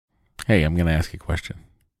Hey, I'm going to ask you a question.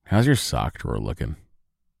 How's your sock drawer looking?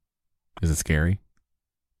 Is it scary?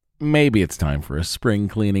 Maybe it's time for a spring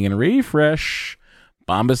cleaning and refresh.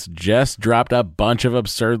 Bombas just dropped a bunch of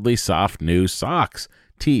absurdly soft new socks,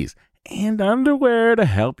 tees, and underwear to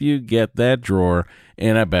help you get that drawer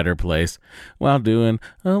in a better place while doing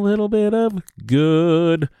a little bit of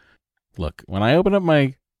good. Look, when I open up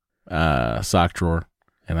my sock drawer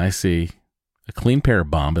and I see a clean pair of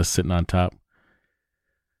Bombas sitting on top,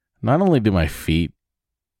 not only do my feet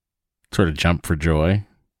sort of jump for joy,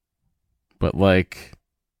 but like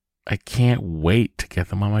I can't wait to get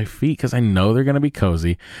them on my feet because I know they're going to be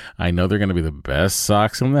cozy. I know they're going to be the best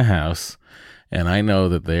socks in the house, and I know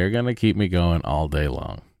that they're going to keep me going all day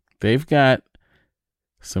long. They've got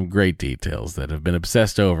some great details that have been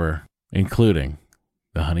obsessed over, including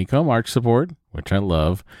the honeycomb arch support, which I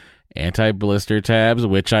love, anti-blister tabs,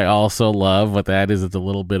 which I also love. What that is, it's a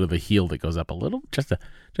little bit of the heel that goes up a little, just a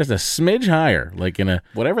smidge higher, like in a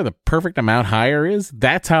whatever the perfect amount higher is.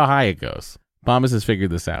 That's how high it goes. Bombas has figured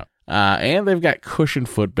this out. And they've got cushioned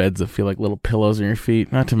footbeds that feel like little pillows on your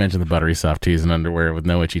feet, not to mention the buttery soft tees and underwear with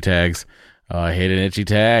no itchy tags. Oh, I hate an itchy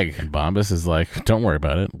tag. And Bombas is like, don't worry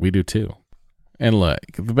about it. We do too. And look,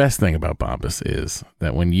 the best thing about Bombas is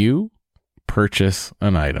that when you purchase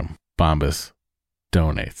an item, Bombas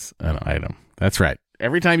donates an item. That's right.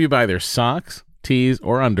 Every time you buy their socks, tees,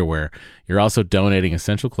 or underwear, you're also donating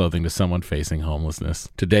essential clothing to someone facing homelessness.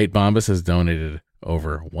 To date, Bombas has donated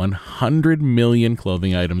over 100 million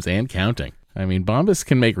clothing items and counting. I mean, Bombas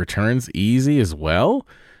can make returns easy as well.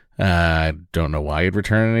 I don't know why you'd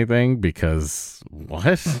return anything because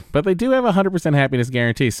what? But they do have a 100% happiness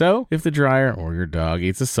guarantee. So if the dryer or your dog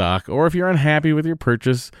eats a sock, or if you're unhappy with your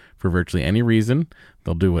purchase for virtually any reason,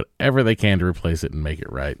 they'll do whatever they can to replace it and make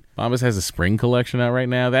it right. Bombas has a spring collection out right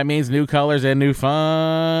now. That means new colors and new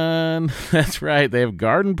fun. That's right. They have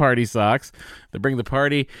garden party socks that bring the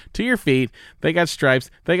party to your feet. They got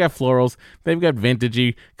stripes. They got florals. They've got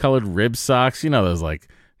vintagey colored rib socks. You know, those like,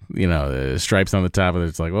 stripes on the top of it.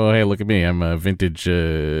 It's like, oh, hey, look at me. I'm a vintage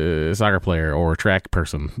soccer player or track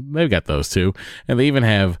person. They've got those too. And they even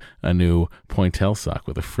have a new pointelle sock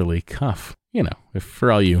with a frilly cuff. You know, if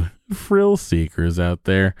for all you frill seekers out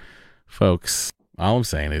there, folks, all I'm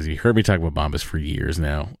saying is you heard me talk about Bombas for years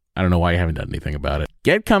now. I don't know why you haven't done anything about it.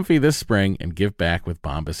 Get comfy this spring and give back with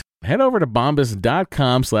Bombas. Head over to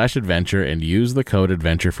bombas.com/adventure and use the code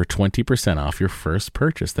adventure for 20% off your first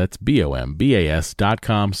purchase. That's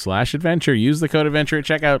bombas.com/adventure. Use the code adventure at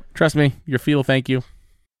checkout. Trust me, your feet will thank you.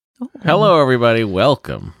 Oh. Hello, everybody.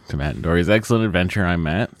 Welcome to Matt and Dory's Excellent Adventure. I'm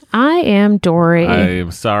Matt. I am Dory. I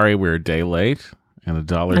am sorry we're a day late and a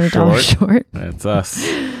dollar short. That's us.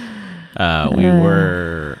 We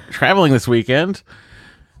were traveling this weekend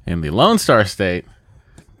in the Lone Star State,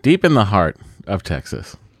 deep in the heart of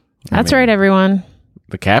Texas. That's right, everyone.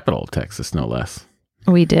 The capital of Texas, no less.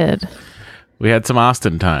 We did. We had some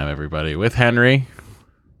Austin time, everybody, with Henry.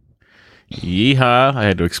 Yeehaw. I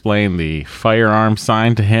had to explain the firearm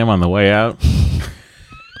sign to him on the way out.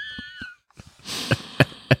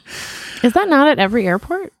 Is that not at every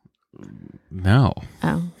airport? No.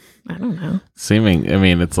 Oh, I don't know.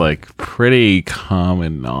 It's like pretty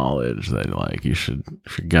common knowledge that like you should,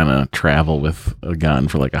 if you're gonna travel with a gun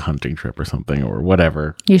for like a hunting trip or something or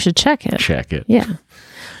whatever, you should check it. Yeah.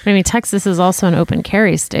 I mean, Texas is also an open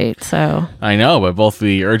carry state, so. I know, but both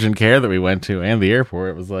the urgent care that we went to and the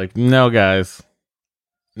airport, it was like, no, guys.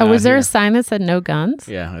 Oh, was there a sign that said no guns?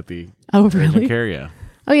 Yeah, at the urgent care, yeah.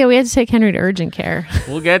 Oh, yeah, we had to take Henry to urgent care.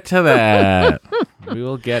 We'll get to that. We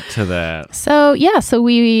will get to that. So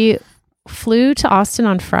we flew to Austin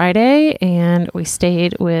on Friday, and we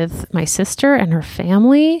stayed with my sister and her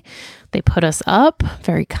family. They put us up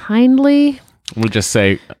very kindly. We'll just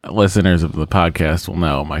say listeners of the podcast will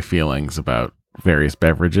know my feelings about various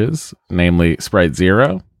beverages, namely Sprite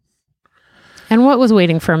Zero. And what was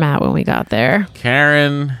waiting for Matt when we got there?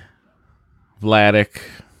 Karen Vladik,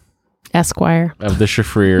 Esquire of the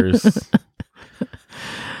Chiffreers,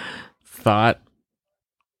 thought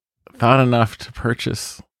enough to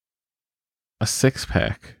purchase a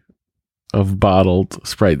 6-pack of bottled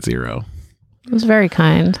Sprite Zero. It was very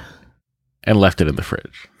kind. And left it in the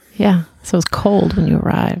fridge. Yeah, so it was cold when you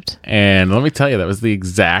arrived. And let me tell you, that was the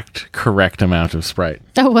exact correct amount of Sprite.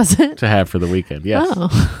 Oh, was it? To have for the weekend, yes. Oh.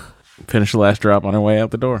 Finished the last drop on our way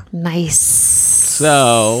out the door. Nice.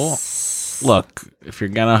 So, look, if you're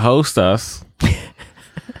going to host us,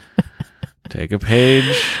 take a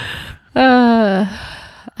page out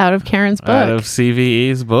of Karen's book. Out of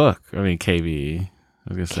CVE's book. I mean, KVE. I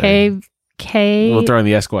was going to say. We'll throw in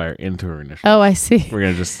the Esquire into her initials. Oh, I see. We're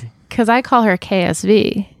going to just. Because I call her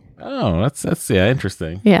KSV. Oh, that's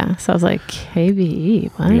interesting. Yeah. So I was like,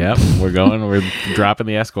 KBE, what? Yep, we're dropping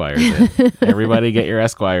the Esquires in. Everybody get your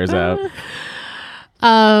Esquires out.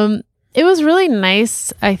 It was really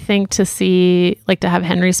nice, I think, to have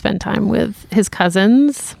Henry spend time with his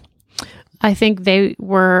cousins. I think they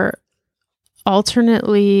were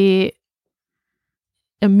alternately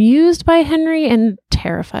amused by Henry and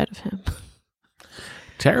terrified of him.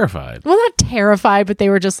 Terrified? Well, not terrified, but they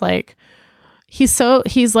were just like, he's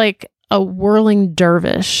like a whirling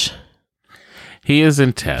dervish. He is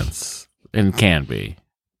intense and can be.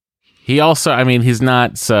 He also, I mean, he's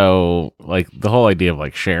not so, like, the whole idea of,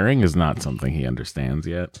 like, sharing is not something he understands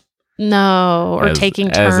yet. No, or taking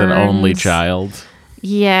turns. As an only child.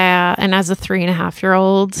 Yeah, and as a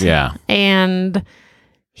 3.5-year-old. Yeah. And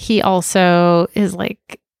he also is,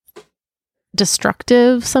 like,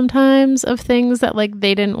 destructive sometimes of things that, like,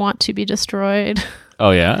 they didn't want to be destroyed. Oh,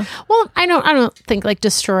 yeah? Well, I don't think, like,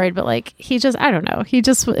 destroyed, but, like, I don't know.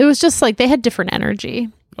 It was just, like, they had different energy.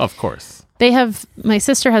 Of course. My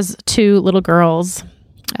sister has 2 little girls,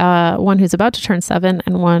 one who's about to turn 7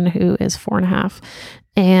 and one who is 4.5.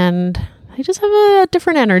 And they just have a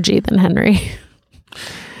different energy than Henry.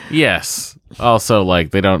 Yes. Also, like,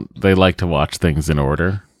 they like to watch things in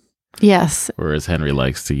order. Yes. Whereas Henry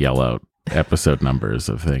likes to yell out episode numbers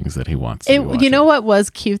of things that he wants to watch. You know what was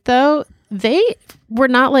cute, though? They were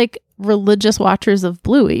not, like, religious watchers of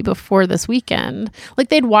Bluey before this weekend. Like,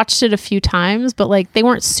 they'd watched it a few times, but, like, they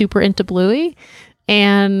weren't super into Bluey.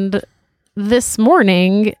 And this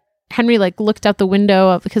morning, Henry, like, looked out the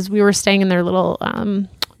window because we were staying in their little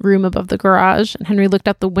room above the garage, and Henry looked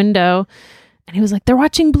out the window and he was like, they're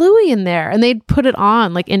watching Bluey in there. And they'd put it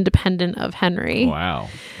on, like, independent of Henry. Wow.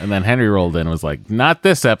 And then Henry rolled in and was like, not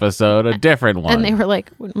this episode, a different one. And they were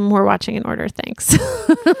like, we're watching in order, thanks.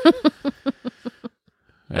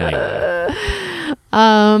 Anyway.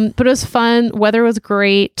 But it was fun. Weather was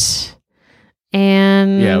great.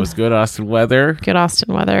 And yeah, it was good Austin weather. Good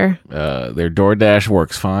Austin weather. Their DoorDash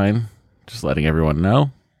works fine. Just letting everyone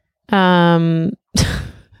know.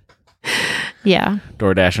 Yeah.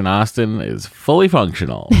 DoorDash in Austin is fully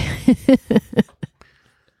functional.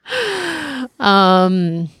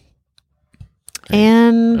 And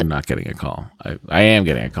I'm not getting a call. I am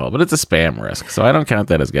getting a call, but it's a spam risk, so I don't count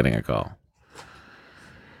that as getting a call.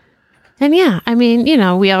 And yeah, I mean, you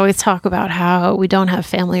know, we always talk about how we don't have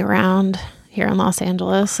family around here in Los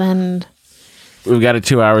Angeles, and we've got it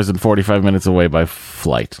 2 hours and 45 minutes away by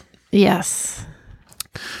flight. Yes.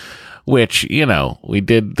 Which, you know, we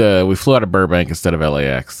flew out of Burbank instead of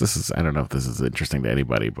LAX. I don't know if this is interesting to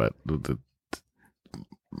anybody, but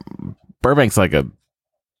Burbank's like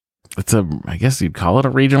I guess you'd call it a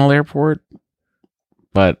regional airport,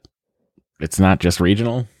 but it's not just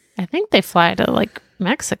regional. I think they fly to, like,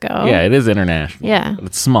 Mexico. Yeah, it is international. Yeah. But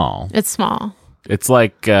it's small. It's It's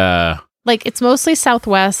like it's mostly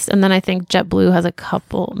Southwest, and then I think JetBlue has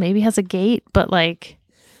maybe has a gate, but, like,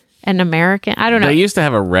 an American, I don't know. They used to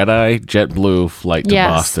have a red-eye JetBlue flight to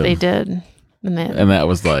Boston. Yes, they did. And that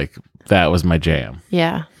was my jam.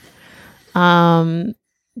 Yeah.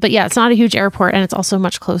 But yeah, it's not a huge airport, and it's also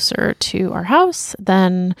much closer to our house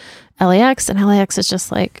than LAX, and LAX is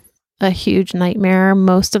just, like, a huge nightmare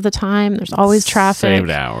most of the time. There's always traffic. Saved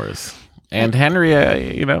hours. And Henry,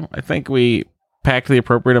 I think we packed the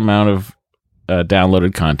appropriate amount of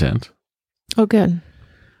downloaded content. Oh, good.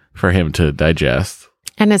 For him to digest.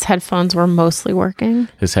 And his headphones were mostly working?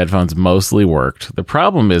 His headphones mostly worked. The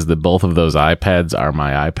problem is that both of those iPads are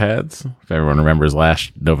my iPads. If everyone remembers,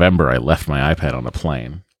 last November, I left my iPad on a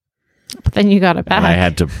plane. But then you got it back. And I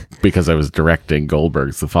had to, because I was directing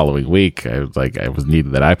Goldberg's the following week, I was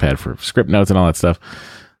needed that iPad for script notes and all that stuff.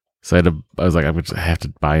 So I was like, I have to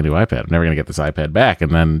buy a new iPad. I'm never going to get this iPad back.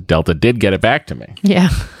 And then Delta did get it back to me. Yeah.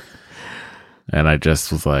 And I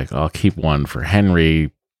just was like, I'll keep one for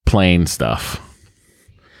Henry plane stuff.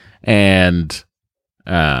 And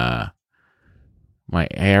my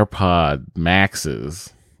AirPod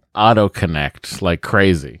Maxes auto connect like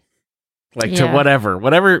crazy. Like to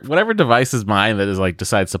whatever device is mine that is like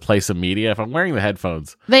decides to play some media. If I'm wearing the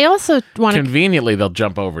headphones, they also want conveniently they'll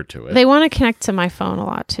jump over to it. They want to connect to my phone a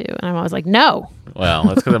lot too, and I'm always like, no. Well,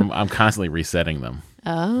 that's because I'm constantly resetting them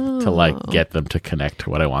to like get them to connect to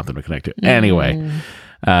what I want them to connect to. Anyway,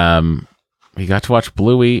 we got to watch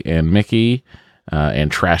Bluey and Mickey and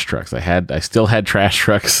Trash Trucks. I still had Trash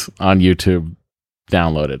Trucks on YouTube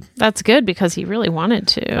downloaded. That's good because he really wanted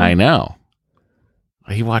to. I know.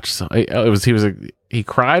 He watched he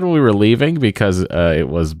cried when we were leaving because it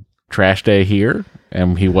was trash day here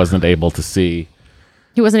and he wasn't able to see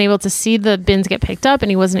He wasn't able to see the bins get picked up,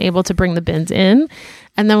 and he wasn't able to bring the bins in.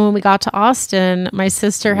 And then when we got to Austin, my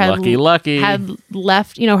sister had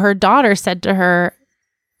left, her daughter said to her,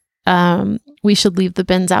 we should leave the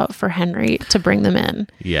bins out for Henry to bring them in.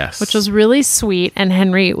 Yes. Which was really sweet. And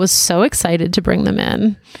Henry was so excited to bring them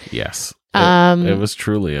in. Yes. It was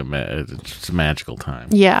truly a magical time.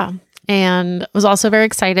 Yeah. And was also very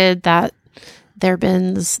excited that their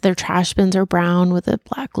trash bins are brown with a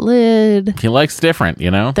black lid. He likes different,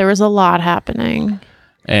 There was a lot happening.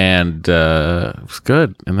 And it was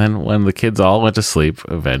good. And then when the kids all went to sleep,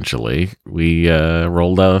 eventually, we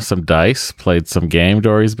rolled out some dice, played some game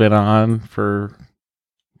Dory's been on for...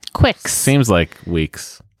 Quicks. Seems like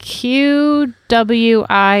weeks. Qwixx.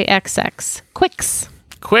 Quicks.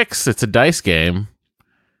 Quicks. It's a dice game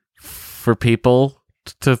for people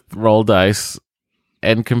to roll dice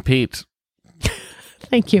and compete.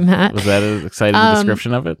 Thank you, Matt. Was that an exciting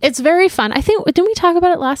description of it? It's very fun. I think, didn't we talk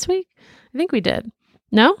about it last week? I think we did.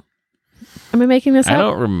 No? Am I making this up? I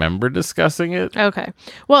don't remember discussing it. Okay.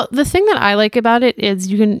 Well, the thing that I like about it is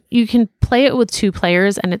you can play it with 2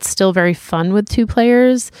 players, and it's still very fun with 2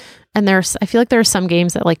 players. And I feel like there are some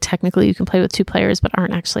games that like technically you can play with 2 players, but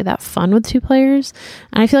aren't actually that fun with 2 players.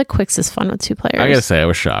 And I feel like Quicks is fun with 2 players. I gotta say, I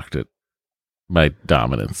was shocked at my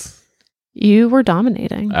dominance. You were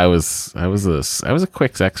dominating. I was a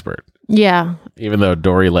Quicks expert. Yeah. Even though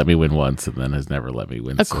Dory let me win once and then has never let me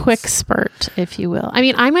win since. Quick spurt, if you will. I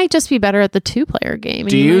mean, I might just be better at the 2-player game,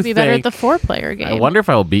 and you might be better at the 4-player game. I wonder if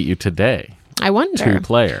I will beat you today. I wonder.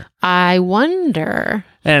 2-player. I wonder.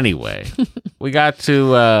 Anyway, we got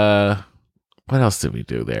to what else did we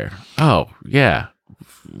do there? Oh, yeah.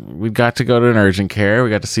 We got to go to an urgent care. We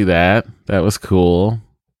got to see that. That was cool.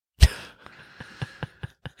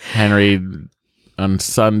 On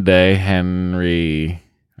Sunday,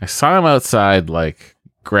 I saw him outside, like,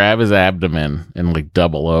 grab his abdomen and, like,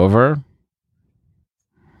 double over.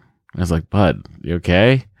 I was like, bud, you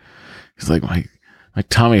okay? He's like, my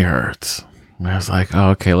tummy hurts. And I was like, oh,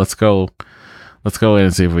 okay, let's go in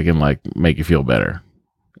and see if we can, like, make you feel better.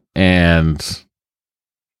 And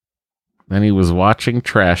then he was watching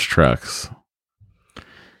Trash Trucks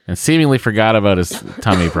and seemingly forgot about his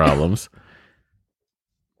tummy problems.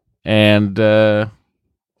 And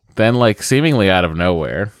then, like, seemingly out of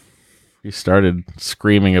nowhere, he started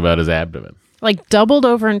screaming about his abdomen. Like, doubled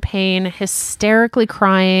over in pain, hysterically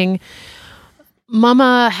crying.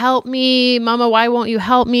 Mama, help me. Mama, why won't you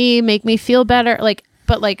help me? Make me feel better. Like,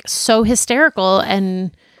 but, like, so hysterical.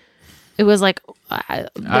 And it was like... I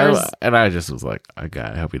just was like, I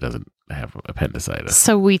hope he doesn't have appendicitis.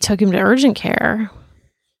 So we took him to urgent care.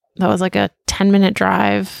 That was like a 10-minute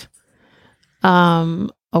drive.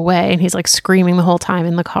 Away, and he's like screaming the whole time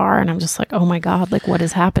in the car, and I'm just like, oh my god, like what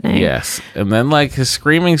is happening? Yes. And then like his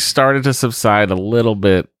screaming started to subside a little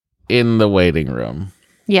bit in the waiting room.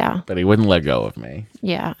 Yeah. But he wouldn't let go of me.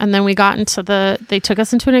 Yeah. And then we got into they took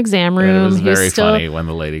us into an exam room. And it was very funny when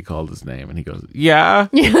the lady called his name and he goes, yeah.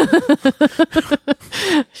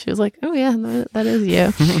 She was like, oh yeah, that is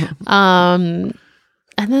you. And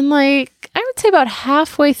then like I would say about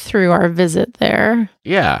halfway through our visit there.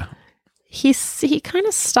 Yeah. He kind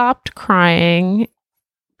of stopped crying.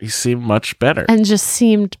 He seemed much better. And just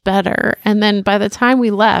seemed better. And then by the time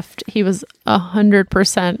we left, he was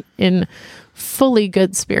 100% in fully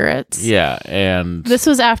good spirits. Yeah. And this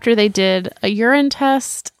was after they did a urine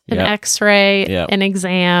test, an x-ray, an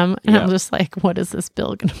exam. And I'm just like, what is this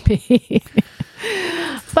bill going to be?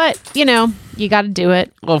 But, you got to do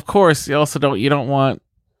it. Well, of course, you don't want,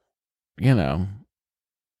 you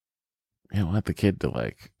don't want the kid to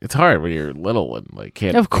like, it's hard when you're little and like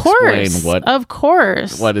can't explain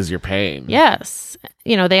what is your pain. Yes.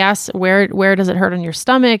 They asked where does it hurt on your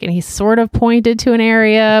stomach? And he sort of pointed to an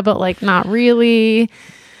area, but like not really.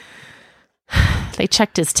 They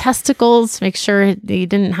checked his testicles to make sure he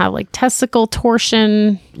didn't have like testicle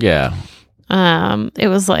torsion. Yeah. It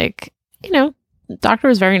was like, the doctor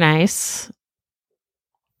was very nice.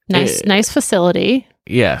 Nice facility.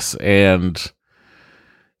 Yes. And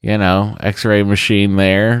x-ray machine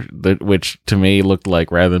there, which to me looked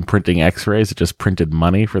like rather than printing x-rays, it just printed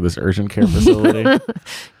money for this urgent care facility.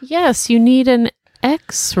 Yes, you need an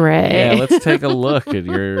x-ray. Yeah, let's take a look at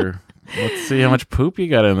let's see how much poop you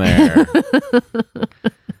got in there.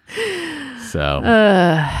 So,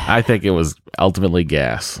 I think it was ultimately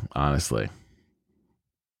gas, honestly.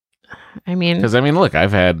 Because look,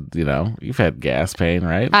 I've had you've had gas pain,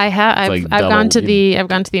 right? I have. I've gone to the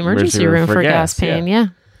emergency room for gas pain. Yeah.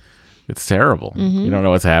 It's terrible. Mm-hmm. You don't know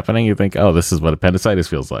what's happening. You think, oh, this is what appendicitis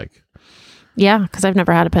feels like. Yeah, because I've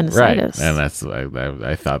never had appendicitis. Right, and that's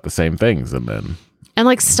I thought the same things, and then And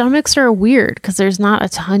like stomachs are weird because there's not a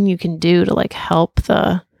ton you can do to like help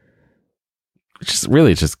the. It's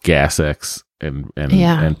just Gas X and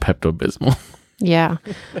Pepto-Bismol. Yeah.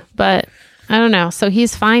 But I don't know. So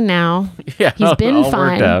he's fine now. Yeah. He's been all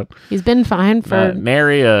fine. Worked out. He's been fine for.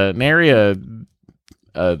 Nary a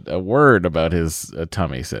word about his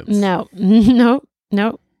tummy since. No.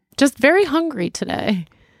 Just very hungry today.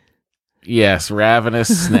 Yes,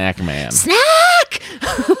 ravenous snack man. Snack!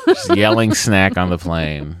 Just yelling snack on the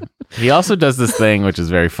plane. He also does this thing which is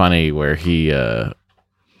very funny where he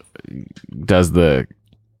does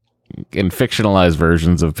in fictionalized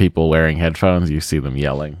versions of people wearing headphones, you see them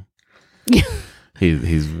yelling. He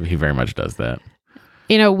very much does that.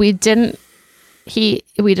 You know, we didn't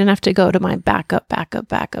have to go to my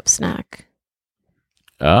backup snack.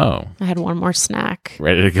 Oh. I had one more snack.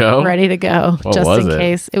 Ready to go? Ready to go. What just was in it?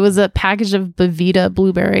 case. It was a package of Bavita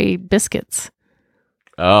blueberry biscuits.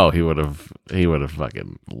 Oh, he would have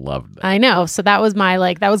fucking loved that. I know. So that was that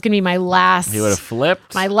was going to be my last. He would have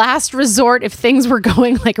flipped. My last resort if things were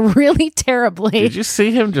going like really terribly. Did you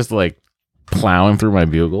see him just like plowing through my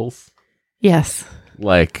bugles? Yes.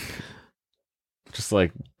 Like just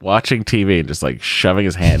like watching TV and just like shoving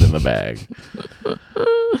his hand in the bag.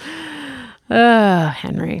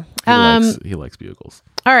 Henry. He likes bugles.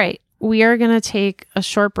 All right. We are going to take a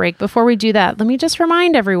short break. Before we do that, let me just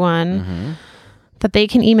remind everyone that they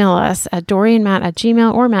can email us at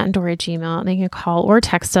DoryandMatt@gmail.com or mattanddory@gmail.com. And they can call or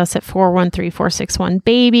text us at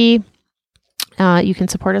 413-461-BABY. You can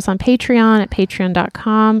support us on Patreon at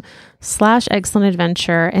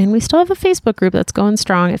patreon.com/excellentadventure. And we still have a Facebook group that's going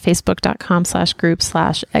strong at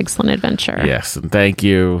facebook.com/group/excellentadventure. Yes. And thank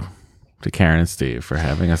you to Karen and Steve for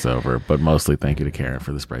having us over, but mostly thank you to Karen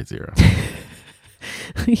for the Sprite Zero.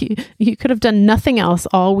 You could have done nothing else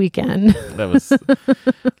all weekend. That was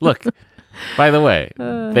look, by the way,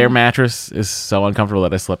 their mattress is so uncomfortable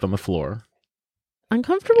that I slept on the floor.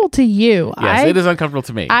 Uncomfortable to you. Yes, it is uncomfortable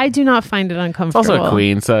to me. I do not find it uncomfortable. It's also a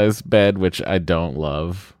queen size bed, which I don't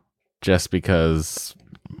love just because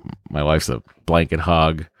my wife's a blanket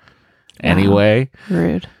hog anyway.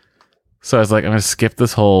 Rude. So I was like, I'm going to skip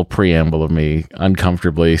this whole preamble of me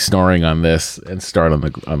uncomfortably snoring on this and start on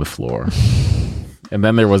the floor. And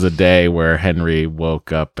then there was a day where Henry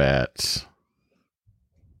woke up at...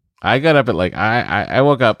 I got up at I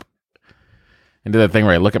woke up and did that thing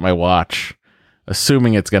where I look at my watch,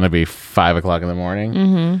 assuming it's going to be 5 o'clock in the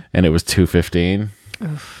morning, and it was 2:15.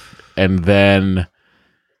 And then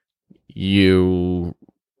you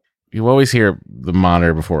always hear the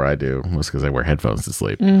monitor before I do, most because I wear headphones to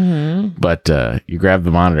sleep. But you grab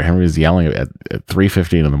the monitor. Henry was yelling at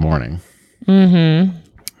 3:15 in the morning.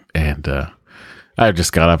 And I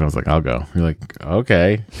just got up and I was like, I'll go. You're like,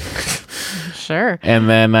 okay. Sure. And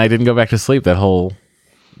then I didn't go back to sleep that whole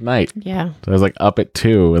night. Yeah. So I was like up at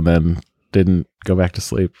 2 and then didn't go back to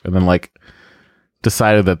sleep. And then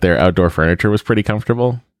decided that their outdoor furniture was pretty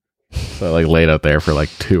comfortable. So I laid out there for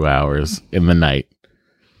 2 hours in the night.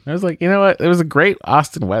 I was like, you know what? It was a great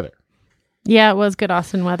Austin weather. Yeah, it was good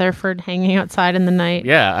Austin weather for hanging outside in the night.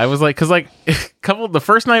 Yeah, I was like, because the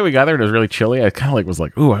first night we got there and it was really chilly, I kind of was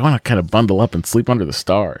like, ooh, I want to kind of bundle up and sleep under the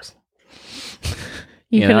stars.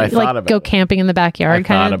 You could go camping in the backyard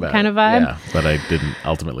kind of vibe. Yeah, but I didn't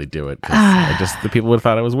ultimately do it because the people would have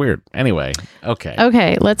thought I was weird. Anyway, okay.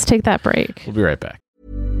 Okay, let's take that break. We'll be right back.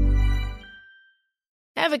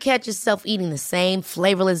 Ever catch yourself eating the same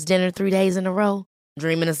flavorless dinner 3 days in a row?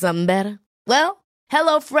 Dreaming of something better? Well,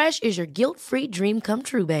 HelloFresh is your guilt-free dream come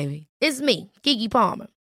true, baby. It's me, Keke Palmer.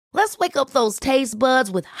 Let's wake up those taste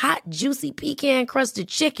buds with hot, juicy pecan-crusted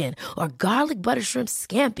chicken or garlic butter shrimp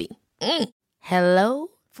scampi. Hello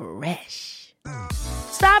Fresh.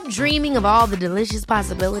 Stop dreaming of all the delicious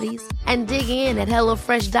possibilities and dig in at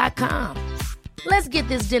HelloFresh.com. Let's get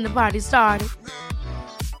this dinner party started.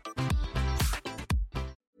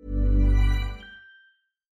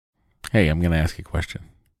 Hey, I'm going to ask you a question.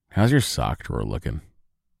 How's your sock drawer looking?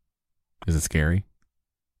 Is it scary?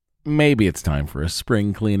 Maybe it's time for a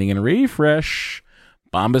spring cleaning and refresh.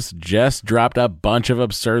 Bombas just dropped a bunch of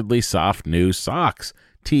absurdly soft new socks,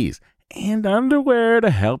 tees, and underwear to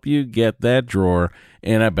help you get that drawer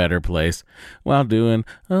in a better place while doing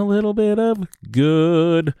a little bit of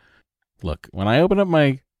good. Look, when I open up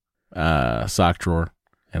my sock drawer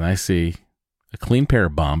and I see a clean pair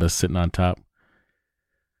of Bombas sitting on top,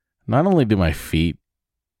 not only do my feet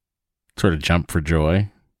sort of jump for joy,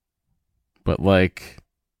 but I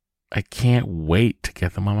can't wait to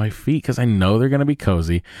get them on my feet because I know they're going to be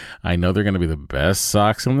cozy. I know they're going to be the best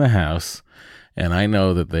socks in the house. And I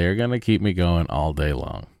know that they're going to keep me going all day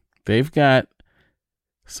long. They've got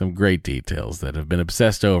some great details that have been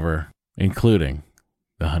obsessed over, including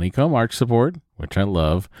the honeycomb arch support, which I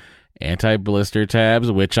love, anti-blister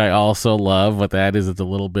tabs, which I also love. What that is, it's a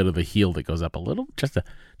little bit of the heel that goes up a little, just a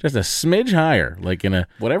smidge higher, like in a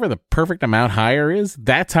whatever the perfect amount higher is.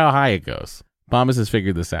 That's how high it goes. Bombas has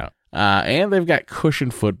figured this out. And they've got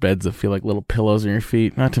cushioned footbeds that feel like little pillows on your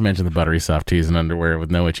feet, not to mention the buttery soft tees and underwear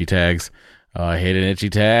with no itchy tags. Oh, I hate an itchy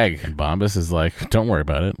tag. And Bombas is like, don't worry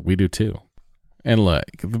about it. We do too. And look,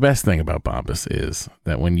 the best thing about Bombas is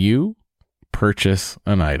that when you purchase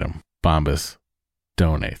an item, Bombas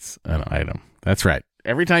donates an item. That's right.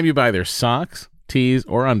 Every time you buy their socks, tees,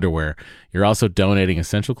 or underwear, you're also donating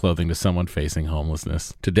essential clothing to someone facing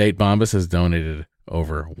homelessness. To date, Bombas has donated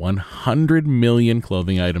over 100 million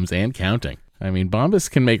clothing items and counting. I mean,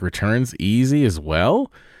 Bombas can make returns easy as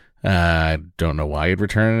well. I don't know why you'd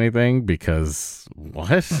return anything, because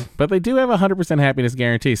what? But they do have a 100% happiness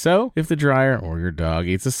guarantee. So if the dryer or your dog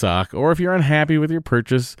eats a sock, or if you're unhappy with your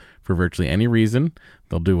purchase for virtually any reason,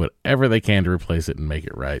 they'll do whatever they can to replace it and make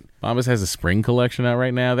it right. Bombas has a spring collection out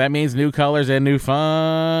right now. That means new colors and new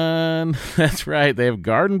fun. That's right. They have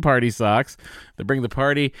garden party socks that bring the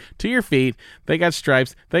party to your feet. They got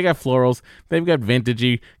stripes. They got florals. They've got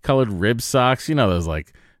vintagey colored rib socks. You know, those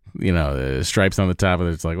stripes on the top of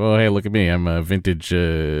it. It's like, well, hey, look at me. I'm a vintage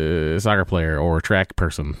soccer player or track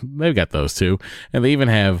person. They've got those too. And they even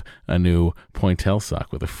have a new pointelle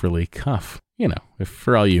sock with a frilly cuff. You know,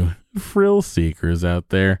 for all you frill seekers out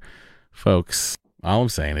there, folks, all I'm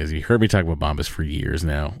saying is you heard me talk about Bombas for years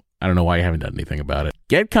now. I don't know why you haven't done anything about it.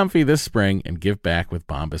 Get comfy this spring and give back with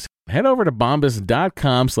Bombas. Head over to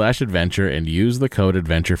bombas.com/adventure and use the code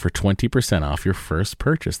adventure for 20% off your first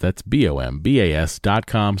purchase. That's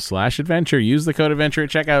bombas.com/adventure. Use the code adventure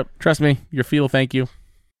at checkout. Trust me, your feel thank you.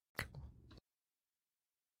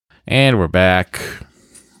 And we're back.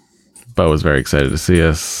 Bo is very excited to see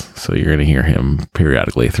us, so you're going to hear him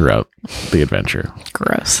periodically throughout the adventure.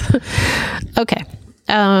 Gross. Okay.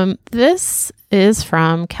 This is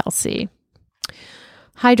from Kelsey.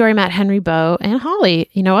 Hi, Dory, Matt, Henry, Bo, and Holly.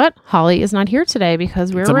 You know what? Holly is not here today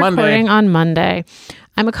because we're recording on Monday.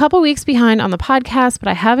 I'm a couple weeks behind on the podcast, but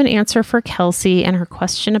I have an answer for Kelsey and her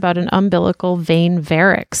question about an umbilical vein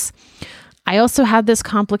varix. I also had this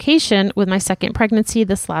complication with my second pregnancy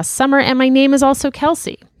this last summer, and my name is also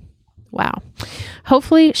Kelsey. Wow.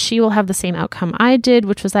 Hopefully she will have the same outcome I did,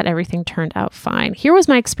 which was that everything turned out fine. Here was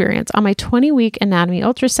my experience. On my 20-week anatomy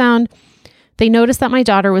ultrasound, they noticed that my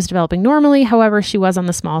daughter was developing normally. However, she was on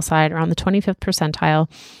the small side, around the 25th percentile,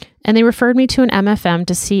 and they referred me to an MFM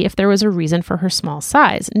to see if there was a reason for her small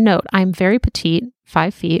size. Note, I'm very petite,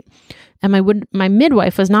 5 feet, and my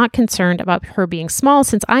midwife was not concerned about her being small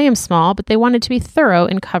since I am small, but they wanted to be thorough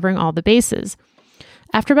in covering all the bases.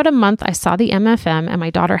 After about a month, I saw the MFM and my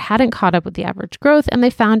daughter hadn't caught up with the average growth, and they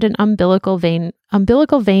found an umbilical vein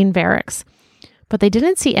varix, but they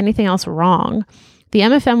didn't see anything else wrong. The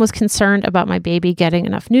MFM was concerned about my baby getting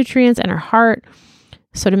enough nutrients and her heart.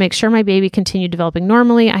 So to make sure my baby continued developing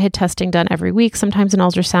normally, I had testing done every week, sometimes an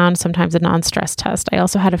ultrasound, sometimes a non-stress test. I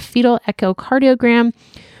also had a fetal echocardiogram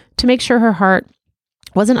to make sure her heart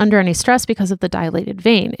wasn't under any stress because of the dilated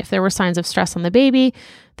vein. If there were signs of stress on the baby,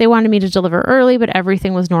 they wanted me to deliver early, but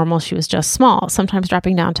everything was normal. She was just small, sometimes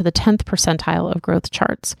dropping down to the 10th percentile of growth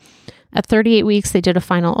charts. At 38 weeks, they did a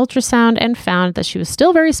final ultrasound and found that she was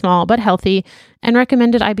still very small but healthy and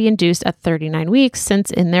recommended I be induced at 39 weeks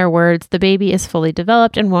since, in their words, the baby is fully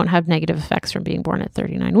developed and won't have negative effects from being born at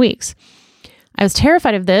 39 weeks. I was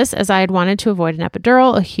terrified of this as I had wanted to avoid an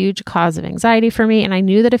epidural, a huge cause of anxiety for me, and I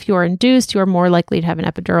knew that if you are induced, you are more likely to have an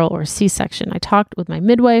epidural or a C-section. I talked with my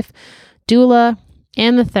midwife, doula,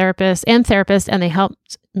 and the therapist, and they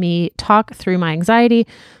helped me talk through my anxiety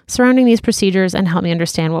surrounding these procedures and help me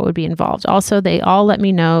understand what would be involved. Also, they all let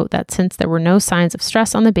me know that since there were no signs of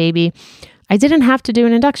stress on the baby, I didn't have to do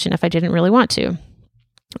an induction if I didn't really want to.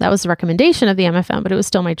 That was the recommendation of the MFM, but it was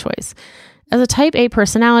still my choice. As a type A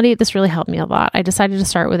personality, this really helped me a lot. I decided to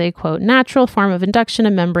start with a, quote, natural form of induction,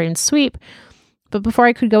 a membrane sweep. But before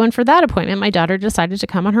I could go in for that appointment, my daughter decided to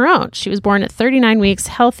come on her own. She was born at 39 weeks,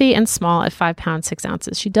 healthy and small at 5 pounds, 6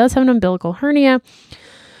 ounces. She does have an umbilical hernia,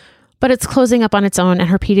 but it's closing up on its own, and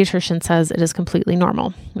her pediatrician says it is completely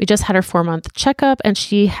normal. We just had her 4-month checkup, and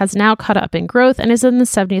she has now caught up in growth and is in the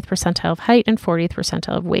 70th percentile of height and 40th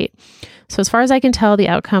percentile of weight. So as far as I can tell, the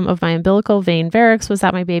outcome of my umbilical vein varix was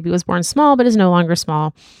that my baby was born small, but is no longer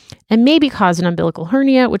small, and maybe caused an umbilical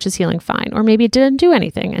hernia, which is healing fine. Or maybe it didn't do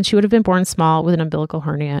anything, and she would have been born small with an umbilical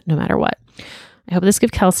hernia no matter what. I hope this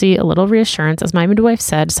gives Kelsey a little reassurance. As my midwife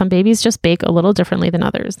said, some babies just bake a little differently than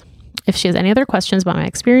others. If she has any other questions about my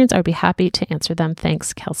experience, I would be happy to answer them.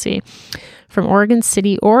 Thanks, Kelsey. From Oregon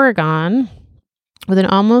City, Oregon, with an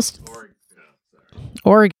almost...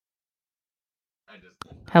 Oregon.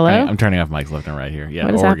 Hello? I'm turning off mics left and right here. Yeah,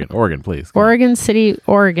 What is Oregon. happening? Oregon, please. Come on. Oregon City,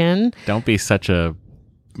 Oregon. Don't be such a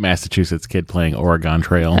Massachusetts kid playing Oregon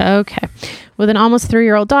Trail. Okay. With an almost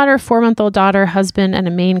 3-year-old daughter, 4-month-old daughter, husband, and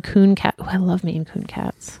a Maine Coon cat. Oh, I love Maine Coon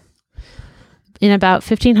cats. In about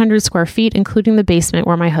 1,500 square feet, including the basement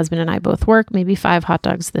where my husband and I both work, maybe 5 hot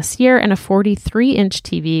dogs this year, and a 43-inch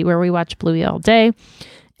TV where we watch Bluey all day.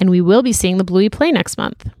 And we will be seeing the Bluey play next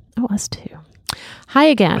month. Oh, us too. Hi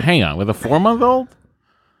again. Hang on, with a 4-month-old?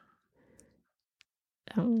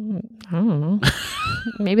 I don't know.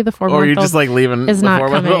 Maybe the 4-month-old Or you're just like leaving is the not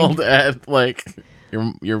 4-month-old at like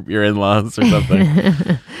your in-laws or something.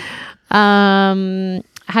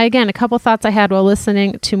 Hi again. A couple thoughts I had while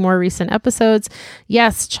listening to more recent episodes.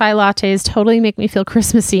 Yes, chai lattes totally make me feel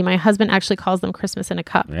Christmassy. My husband actually calls them Christmas in a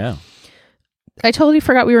cup. Yeah. I totally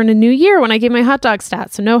forgot we were in a new year when I gave my hot dog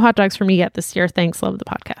stat. So no hot dogs for me yet this year. Thanks. Love the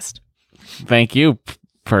podcast. Thank you,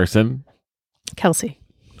 person. Kelsey.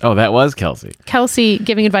 Oh, that was Kelsey. Kelsey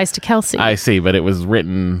giving advice to Kelsey. I see, but it was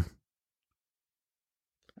written.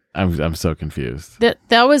 I'm so confused. That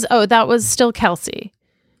was still Kelsey.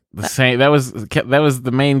 The same. That was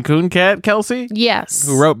the Maine Coon cat, Kelsey, Yes.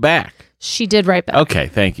 who wrote back. She did write back. Okay,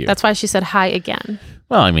 thank you. That's why she said hi again.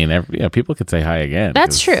 Well, I mean, people could say hi again.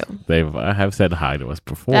 That's 'cause true. They have said hi to us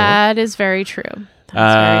before. That is very true.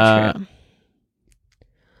 That's very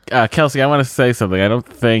true. Kelsey, I want to say something. I don't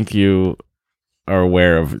think you are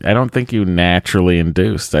aware of. I don't think you naturally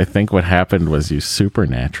induced. I think what happened was you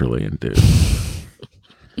supernaturally induced.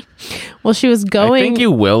 Well, she was going. I think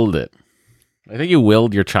you willed it. I think you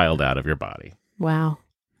willed your child out of your body Wow.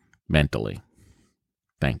 mentally.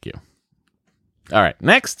 Thank you. All right,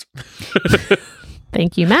 next.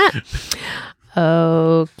 Thank you, Matt.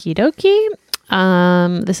 Okie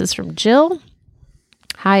dokie. This is from Jill.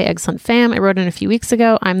 Hi, Excellent Fam. I wrote in a few weeks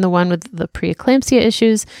ago. I'm the one with the preeclampsia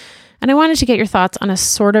issues, and I wanted to get your thoughts on a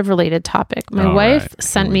sort of related topic. My All wife right,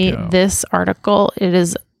 sent here we me go. this article.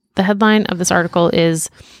 The headline of this article is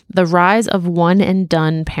The Rise of One and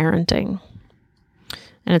Done Parenting.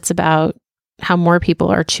 And it's about how more people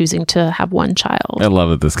are choosing to have one child. I love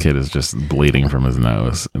that this kid is just bleeding from his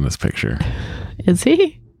nose in this picture. Is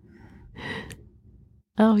he?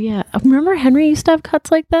 Oh, yeah. Remember Henry used to have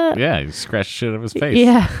cuts like that? Yeah, he scratched shit out of his face.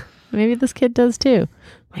 Yeah. Maybe this kid does too.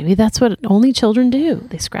 Maybe that's what only children do.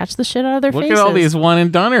 They scratch the shit out of their Look faces. at all these one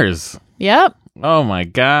and doners. Yep. Oh my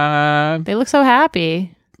god. They look so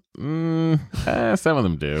happy. Some of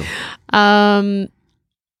them do.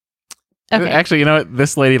 Okay. Actually, you know what?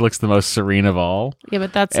 This lady looks the most serene of all. Yeah,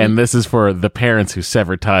 but that's... And this is for the parents who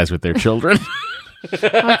sever ties with their children.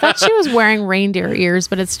 I thought she was wearing reindeer ears,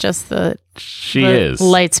 but it's just the Is.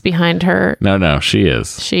 lights behind her. No, she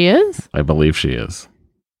is. She is? I believe she is.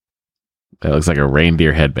 That looks like a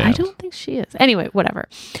reindeer headband. I don't think she is. Anyway, whatever.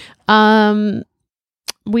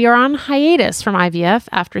 We are on hiatus from IVF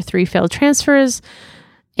after 3 failed transfers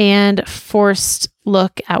and forced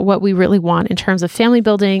look at what we really want in terms of family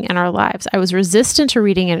building and our lives. I was resistant to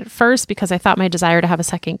reading it at first because I thought my desire to have a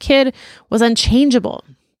second kid was unchangeable.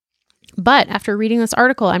 But after reading this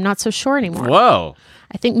article, I'm not so sure anymore. Whoa.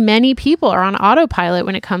 I think many people are on autopilot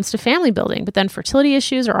when it comes to family building, but then fertility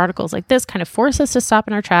issues or articles like this kind of force us to stop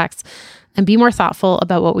in our tracks and be more thoughtful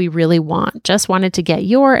about what we really want. Just wanted to get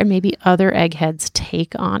your and maybe other eggheads'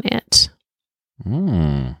 take on it.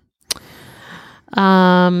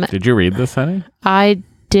 Did you read this, honey? I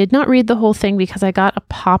did not read the whole thing because I got a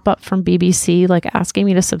pop-up from BBC like asking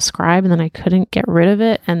me to subscribe, and then I couldn't get rid of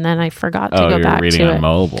it, and then I forgot to go you're back reading to on it.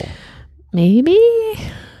 mobile. Maybe?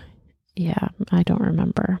 Yeah, I don't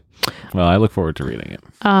remember. Well, I look forward to reading it.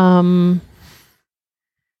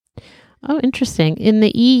 Oh, interesting. In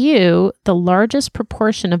the EU, the largest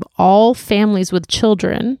proportion of all families with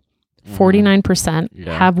children, 49%,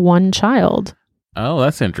 Yeah. have one child. Oh,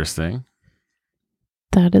 that's interesting.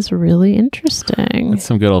 That is really interesting. That's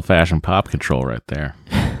some good old-fashioned pop control right there.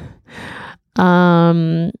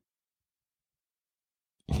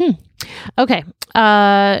 Okay.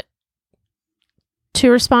 To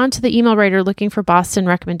respond to the email writer looking for Boston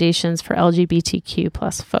recommendations for LGBTQ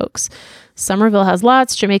plus folks. Somerville has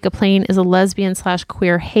lots. Jamaica Plain is a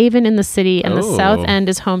lesbian/queer haven in the city, and the Oh. South End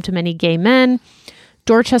is home to many gay men.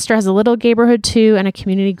 Dorchester has a little gayborhood too, and a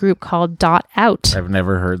community group called Dot Out. I've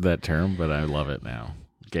never heard that term, but I love it now.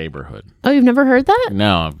 Gayborhood. Oh, you've never heard that?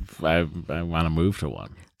 No, I want to move to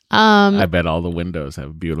one. Um, I bet all the windows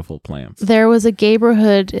have beautiful plants. there was a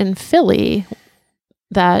gayborhood in Philly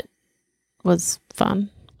that was fun,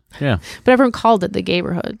 Yeah, but everyone called it the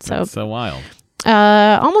gayborhood. So that's so wild.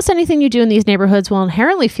 almost anything you do in these neighborhoods will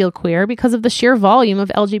inherently feel queer because of the sheer volume of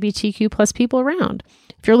LGBTQ plus people around.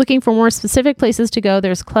 If you're looking for more specific places to go,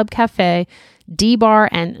 there's Club Cafe, D-Bar,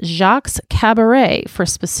 and Jacques Cabaret for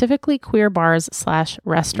specifically queer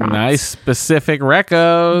bars/restaurants. Nice specific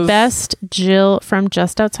recos. Best, Jill from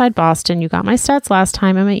just outside Boston. You got my stats last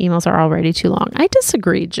time and my emails are already too long. I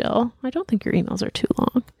disagree, Jill. I don't think your emails are too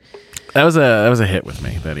long. That was a hit with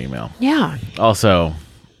me, that email. Yeah. Also,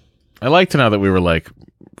 I like to know that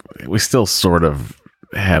we still sort of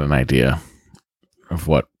had an idea of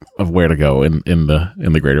where to go in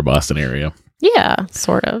the greater Boston area. Yeah,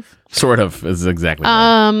 sort of. Sort of is exactly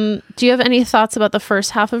right. Do you have any thoughts about the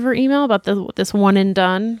first half of her email about this one and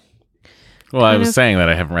done? Well, I was saying that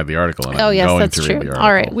I haven't read the article. And I'm yes, going that's to true. read the article.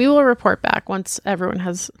 All right, we will report back once everyone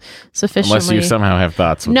has sufficiently. Unless you somehow have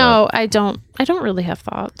thoughts. No, I don't. I don't really have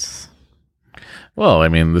thoughts. Well, I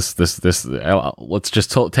mean, this. Let's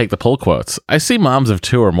just take the pull quotes. I see moms of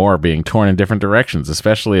two or more being torn in different directions,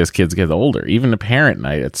 especially as kids get older. Even a parent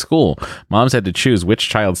night at school, moms had to choose which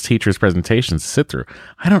child's teacher's presentations to sit through.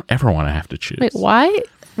 I don't ever want to have to choose. Wait, why?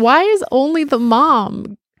 Why is only the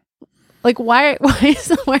mom? Like, why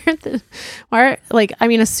I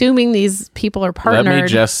mean, assuming these people are partnered. Let me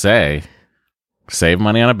just say, save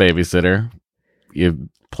money on a babysitter. You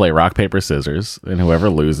play rock, paper, scissors, and whoever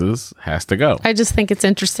loses has to go. I just think it's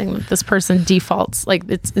interesting that this person defaults. Like,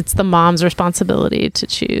 it's the mom's responsibility to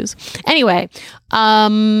choose. Anyway,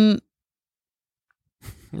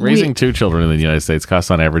 raising two children in the United States costs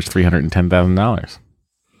on average $310,000,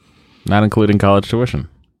 not including college tuition.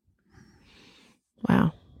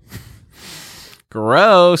 Wow.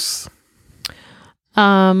 Gross.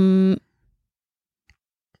 Do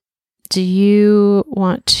you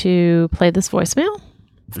want to play this voicemail?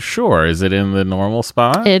 Sure. Is it in the normal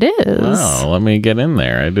spot? It is. Oh, let me get in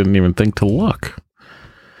there. I didn't even think to look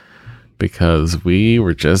because we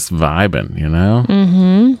were just vibing, you know?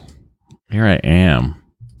 Mm-hmm. Here I am.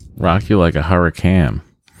 Rock you like a hurricane.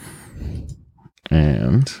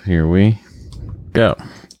 And here we go.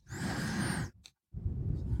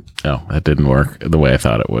 Oh, that didn't work the way I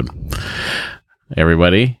thought it would.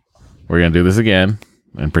 Everybody, we're going to do this again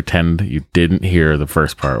and pretend you didn't hear the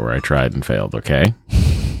first part where I tried and failed, okay?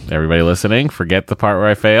 Everybody listening, forget the part where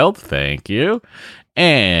I failed. Thank you.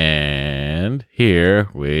 And here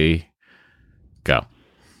we go.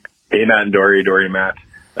 Hey, Matt and Dory. Dory and Matt.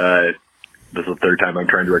 This is the third time I'm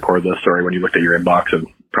trying to record this. Sorry, when you looked at your inbox and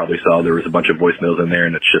probably saw there was a bunch of voicemails in there,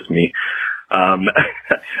 and it's just me. I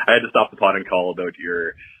had to stop the pod and call about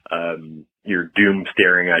your doom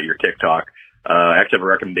staring at your TikTok. I actually have a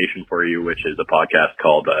recommendation for you, which is a podcast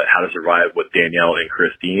called How to Survive with Danielle and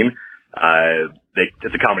Christine.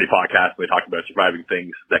 It's a comedy podcast. They talk about surviving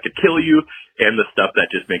things that could kill you and the stuff that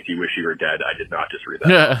just makes you wish you were dead. I did not just read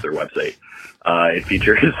that off their website. It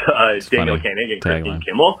features Daniel Koenig and Christine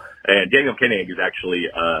Kimmel. And Daniel Koenig is actually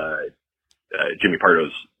Jimmy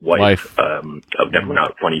Pardo's wife. Of Definitely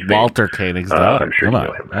Not Funny fame. Walter Koenig's daughter. I'm sure you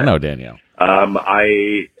know him. I know Danielle.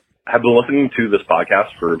 I have been listening to this podcast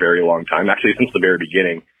for a very long time. Actually, since the very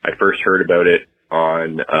beginning. I first heard about it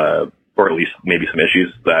on or at least maybe some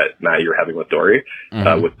issues that Matt, you're having with Dory,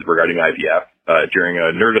 regarding IVF, during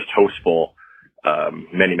a Nerdist Hostful,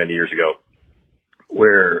 many, many years ago,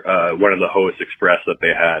 where, one of the hosts expressed that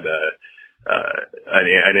they had,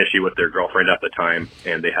 an issue with their girlfriend at the time,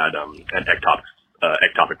 and they had, an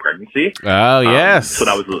ectopic pregnancy. Oh, yes. So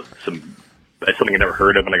that was something I never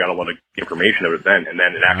heard of, and I got a lot of information of it then, and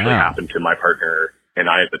then it actually happened to my partner and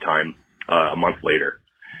I at the time, a month later.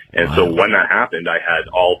 And so when that happened, I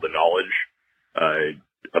had all the knowledge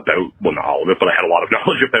about, well, not all of it, but I had a lot of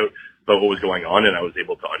knowledge about what was going on, and I was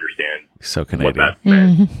able to understand so Canadian. what that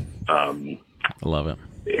meant. I love it.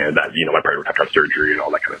 And that, my partner would have to have surgery and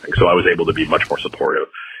all that kind of thing. So I was able to be much more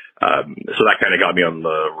supportive. So that kind of got me on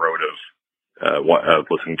the road of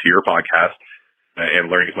listening to your podcast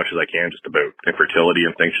and learning as much as I can just about infertility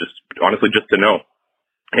and things, just honestly just to know.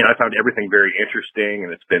 And I found everything very interesting,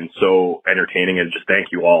 and it's been so entertaining. And just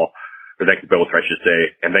thank you all, or thank you both, I should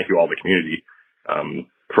say, and thank you all the community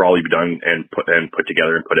for all you've done and put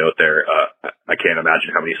together and put out there. I can't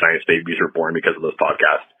imagine how many science babies were born because of this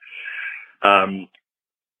podcast.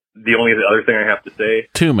 The only other thing I have to say,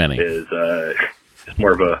 too many, is it's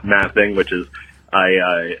more of a Matt thing, which is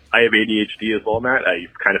I have ADHD as well, Matt.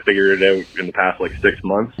 I've kind of figured it out in the past 6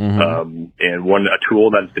 months, and a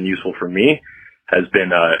tool that's been useful for me has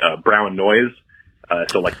been brown noise,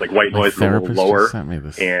 so like white noise is a little lower,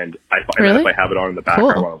 and I find that if I have it on in the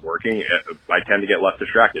background while I'm working, I tend to get less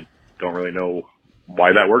distracted. Don't really know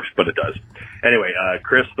why that works, but it does. Anyway,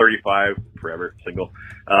 Chris, 35, forever single.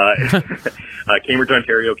 Cambridge,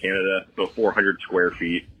 Ontario, Canada, about 400 square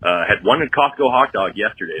feet. Had one Costco hot dog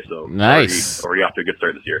yesterday, so nice. already off to a good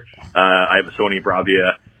start this year. I have a Sony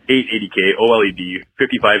Bravia 880K OLED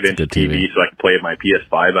 55-inch TV, so I can play my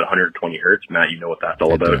PS5 at 120 hertz. Matt, you know what that's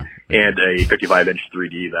all about. And a 55-inch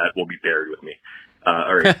 3D that will be buried with me.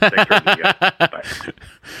 All right, thanks for having me, guys. Bye.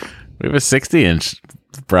 We have a 60-inch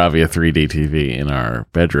Bravia 3D TV in our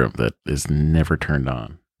bedroom that is never turned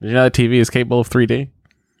on. Did you know that TV is capable of 3D?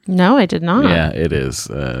 No, I did not. Yeah, it is.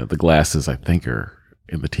 The glasses, I think, are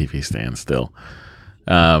in the TV stand still.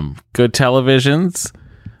 Good televisions.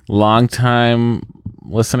 Long time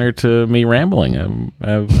listener to me rambling.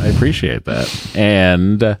 I appreciate that.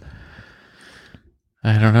 And I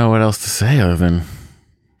don't know what else to say other than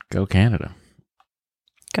go Canada.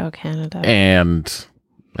 Go Canada. And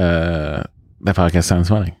that podcast sounds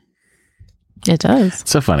funny. It does.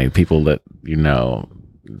 It's so funny. People that you know,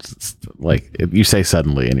 it's like you say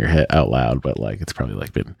suddenly in your head out loud, but like it's probably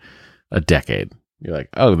like been a decade. You're like,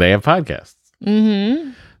 oh, they have podcasts.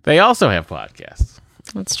 Mm-hmm. They also have podcasts.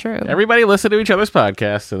 That's true. Everybody listen to each other's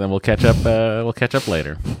podcasts, and then we'll catch up. We'll catch up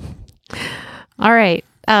later. All right.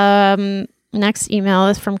 Next email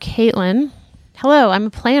is from Caitlin. Hello, I'm a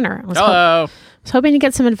planner. Hello. I was hoping to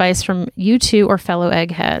get some advice from you two or fellow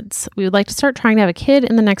eggheads. We would like to start trying to have a kid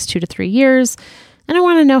in the next 2 to 3 years, and I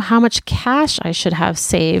want to know how much cash I should have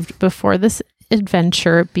saved before this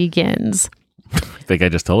adventure begins. I think I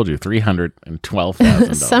just told you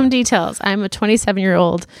 $312,000. Some details. I'm a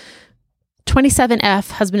 27-year-old, 27F.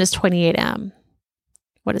 Husband is 28M.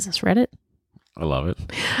 What is this, Reddit? I love it.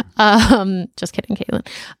 Just kidding, Caitlin.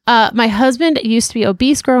 My husband used to be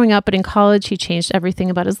obese growing up, but in college he changed everything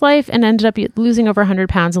about his life and ended up losing over 100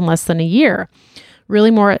 pounds in less than a year. Really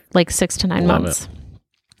more like 6 to 9 months.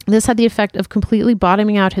 This had the effect of completely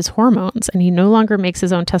bottoming out his hormones, and he no longer makes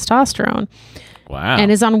his own testosterone. Wow. And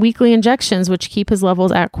is on weekly injections, which keep his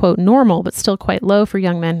levels at, quote, normal, but still quite low for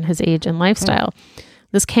young men his age and lifestyle.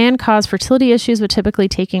 This can cause fertility issues, but typically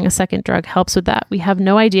taking a second drug helps with that. We have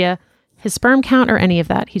no idea his sperm count or any of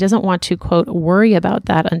that. He doesn't want to, quote, worry about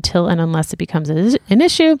that until and unless it becomes an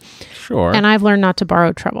issue. Sure. And I've learned not to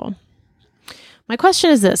borrow trouble. My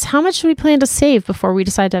question is this: how much do we plan to save before we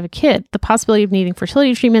decide to have a kid? The possibility of needing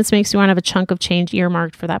fertility treatments makes me want to have a chunk of change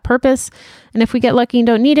earmarked for that purpose. And if we get lucky and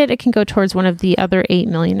don't need it, it can go towards one of the other 8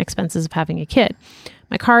 million expenses of having a kid.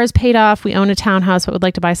 My car is paid off. We own a townhouse, but would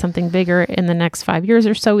like to buy something bigger in the next 5 years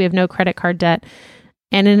or so. We have no credit card debt.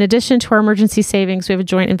 And in addition to our emergency savings, we have a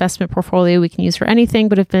joint investment portfolio we can use for anything,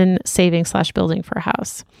 but have been saving/building for a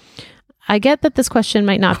house. I get that this question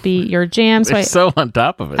might not be your jam. They're so on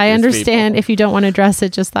top of it. I understand if you don't want to address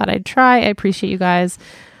it, just thought I'd try. I appreciate you guys.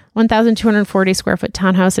 1,240 square foot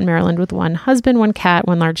townhouse in Maryland with 1 husband, 1 cat,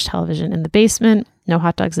 1 large television in the basement. No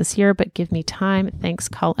hot dogs this year, but give me time. Thanks,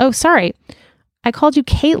 Oh, sorry. I called you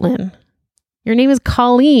Caitlin. Your name is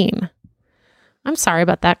Colleen. I'm sorry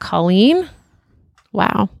about that, Colleen.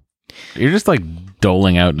 Wow. You're just like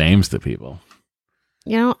doling out names to people.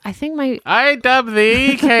 You know, I think I dub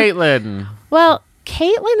thee Caitlin. Well,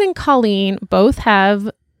 Caitlin and Colleen both have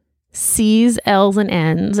C's, L's, and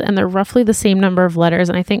N's, and they're roughly the same number of letters.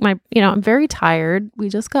 And I think I'm very tired. We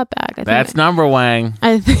just got back. That's number wang.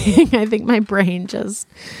 I think my brain just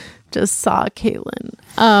saw Caitlin.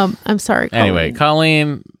 I'm sorry, Colleen. Anyway,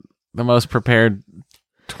 Colleen, the most prepared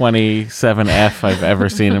 27F I've ever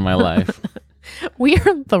seen in my life. We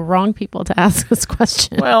are the wrong people to ask this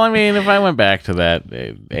question. Well, I mean, if I went back to that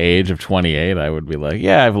age of 28, I would be like,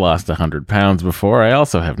 yeah, I've lost 100 pounds before. I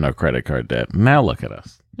also have no credit card debt. Now look at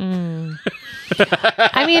us. I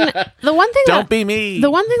mean, the one thing Don't be me. The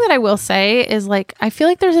one thing that I will say is, like, I feel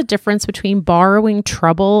like there's a difference between borrowing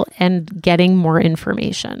trouble and getting more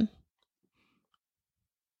information.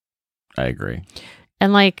 I agree.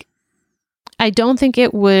 And, like, I don't think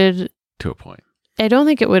it would... To a point. I don't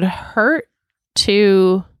think it would hurt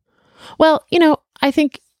to... Well, I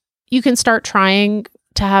think you can start trying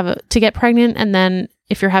to get pregnant, and then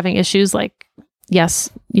if you're having issues, like, yes,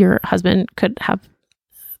 your husband could have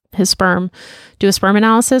his sperm, do a sperm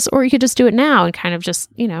analysis, or you could just do it now and kind of just,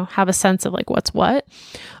 have a sense of like what's what.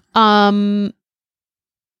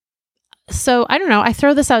 So I don't know. I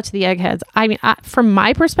throw this out to the eggheads. I mean, from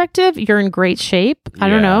my perspective, you're in great shape. I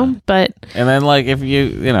don't know, but... And then like if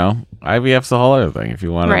IVF's the whole other thing. If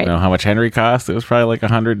you want to know how much Henry cost, it was probably like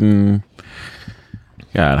 130,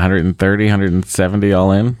 170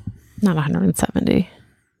 all in. Not 170.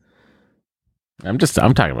 I'm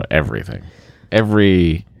talking about everything.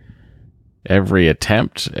 Every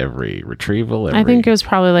attempt, every retrieval. I think it was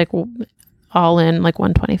probably like all in like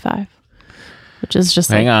 125. which is just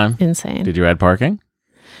Hang on. insane. Did you add parking?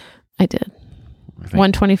 I did. I think,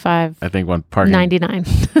 125. I think one parking 99.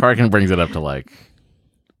 parking brings it up to like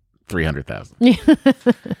 300,000.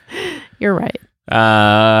 You're right.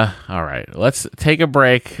 All right. Let's take a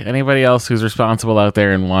break. Anybody else who's responsible out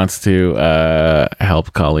there and wants to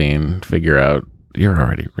help Colleen figure out, you're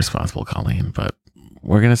already responsible, Colleen, but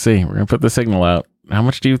we're going to see. We're going to put the signal out. How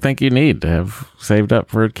much do you think you need to have saved up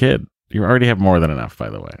for a kid? You already have more than enough, by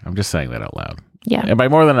the way. I'm just saying that out loud. Yeah, And by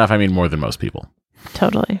more than enough, I mean more than most people.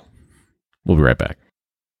 totally. We'll be right back.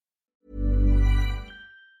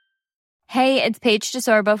 Hey, it's Paige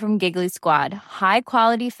DeSorbo from Giggly Squad. High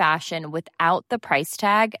quality fashion without the price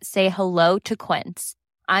tag. Say hello to Quince.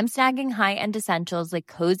 I'm snagging high-end essentials like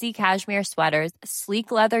cozy cashmere sweaters,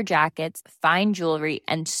 sleek leather jackets, fine jewelry,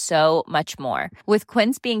 and so much more. With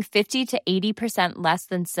Quince being 50 to 80% less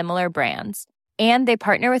than similar brands. And they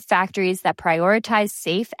partner with factories that prioritize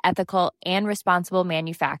safe, ethical, and responsible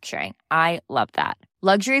manufacturing. I love that.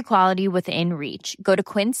 Luxury quality within reach. Go to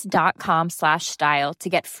quince.com/style to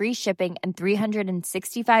get free shipping and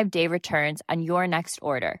 365-day returns on your next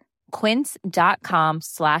order.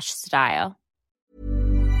 Quince.com/style.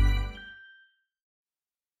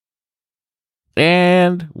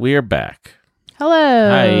 And we are back. Hello.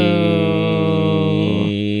 Hi.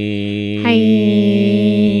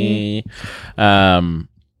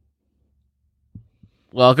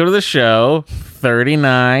 Welcome to the show,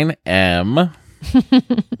 39M.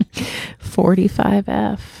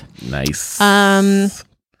 45F. Nice.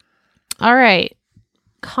 All right.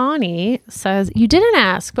 Connie says, you didn't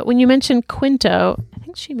ask, but when you mentioned Quinto, I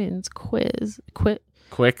think she means quiz. Quicks.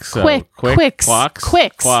 Quicks.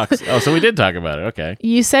 Oh, so we did talk about it. Okay.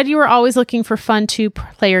 You said you were always looking for fun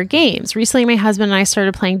two-player games. Recently, my husband and I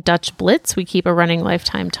started playing Dutch Blitz. We keep a running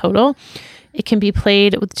lifetime total. It can be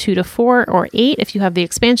played with 2 to 4 or 8 if you have the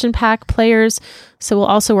expansion pack players. So will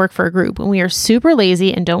also work for a group. When we are super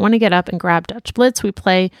lazy and don't want to get up and grab Dutch Blitz, we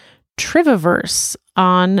play Triviverse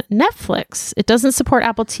on Netflix. It doesn't support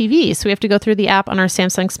Apple TV, so we have to go through the app on our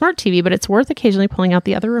Samsung Smart TV, but it's worth occasionally pulling out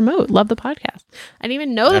the other remote. Love the podcast. I didn't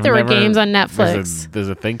even know that there were games on Netflix. There's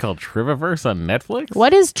a thing called Triviverse on Netflix?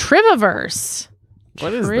 What is Triviverse?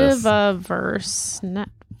 What is Triviverse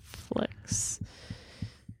Netflix.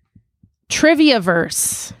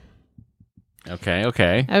 Triviaverse.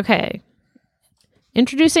 Okay.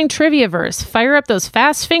 Introducing Triviaverse. Fire up those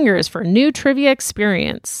fast fingers for a new trivia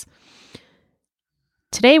experience.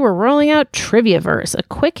 Today we're rolling out Triviaverse, a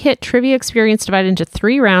quick hit trivia experience divided into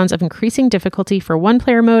 3 rounds of increasing difficulty for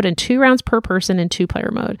 1-player mode and 2 rounds per person in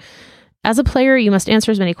 2-player mode. As a player, you must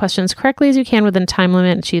answer as many questions correctly as you can within a time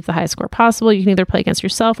limit and achieve the highest score possible. You can either play against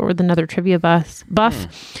yourself or with another trivia buff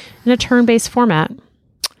in a turn-based format.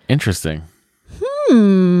 Interesting.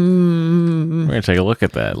 We're going to take a look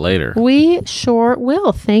at that later. We sure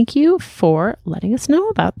will. Thank you for letting us know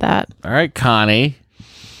about that. All right, Connie.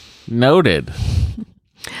 Noted.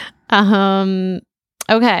 Okay.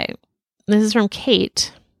 This is from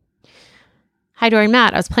Kate. Hi, Dory and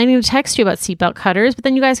Matt. I was planning to text you about seatbelt cutters, but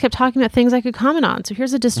then you guys kept talking about things I could comment on. So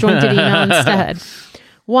here's a disjointed email instead.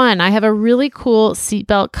 1, I have a really cool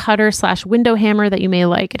seatbelt cutter / window hammer that you may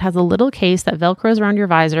like. It has a little case that velcros around your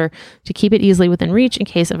visor to keep it easily within reach in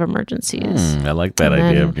case of emergencies. I like that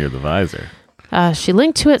idea of near the visor. She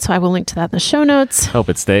linked to it, so I will link to that in the show notes. Hope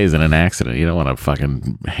it stays in an accident. You don't want a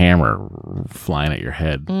fucking hammer flying at your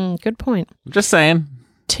head. Good point. Just saying.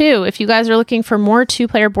 2, if you guys are looking for more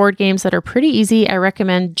 2-player board games that are pretty easy, I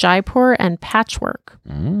recommend Jaipur and Patchwork.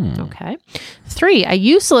 Okay. 3, I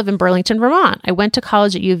used to live in Burlington, Vermont. I went to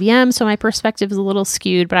college at UVM, so my perspective is a little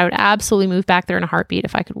skewed, but I would absolutely move back there in a heartbeat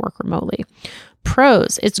if I could work remotely.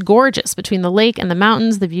 Pros, it's gorgeous. Between the lake and the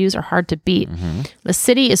mountains, the views are hard to beat. The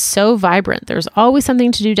city is so vibrant. There's always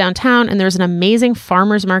something to do downtown, and there's an amazing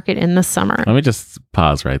farmer's market in the summer. Let me just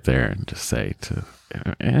pause right there and just say to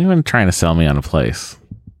anyone trying to sell me on a place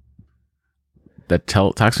that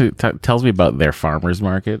tells me about their farmer's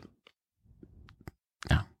market,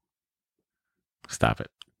 no. Stop it.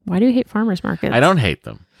 Why do you hate farmer's markets? I don't hate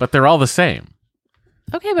them, but they're all the same.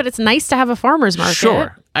 Okay, but it's nice to have a farmer's market.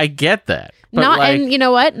 Sure, I get that. But and you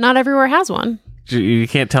know what? Not everywhere has one. You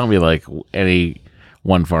can't tell me like any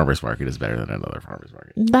one farmer's market is better than another farmer's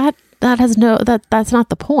market. That's not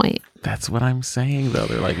the point. That's what I'm saying, though.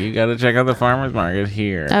 They're like, you got to check out the farmer's market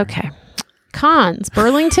here. Okay. Cons.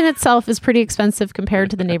 Burlington itself is pretty expensive compared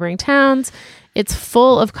to the neighboring towns. It's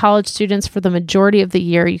full of college students for the majority of the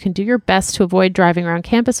year. You can do your best to avoid driving around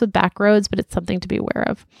campus with back roads, but it's something to be aware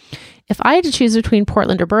of. If I had to choose between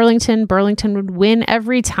Portland or Burlington, Burlington would win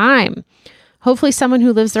every time. Hopefully someone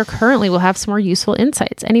who lives there currently will have some more useful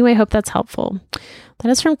insights. Anyway, hope that's helpful. That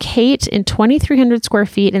is from Kate in 2,300 square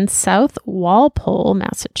feet in South Walpole,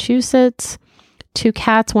 Massachusetts. 2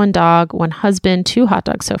 cats, 1 dog, 1 husband, 2 hot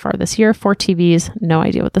dogs so far this year, 4 TVs. No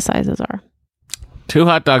idea what the sizes are. 2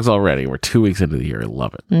 hot dogs already. We're 2 weeks into the year. I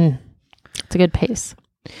love it. It's a good pace.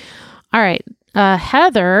 All right.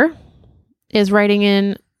 Heather is writing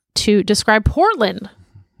in to describe Portland.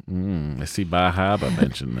 I see Bar Harbor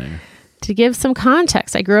mentioned there. To give some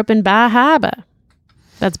context, I grew up in Bar Harbor.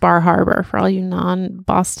 That's Bar Harbor for all you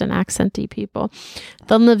non-Boston accenty people.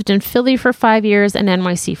 Then lived in Philly for 5 years and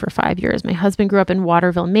NYC for 5 years. My husband grew up in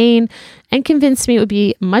Waterville, Maine, and convinced me it would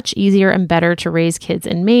be much easier and better to raise kids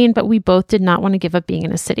in Maine, but we both did not want to give up being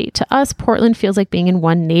in a city. To us, Portland feels like being in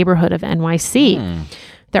one neighborhood of NYC.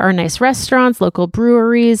 There are nice restaurants, local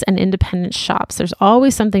breweries, and independent shops. There's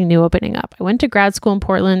always something new opening up. I went to grad school in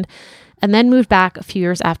Portland and then moved back a few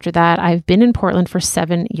years after that. I've been in Portland for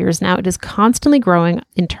 7 years now. It is constantly growing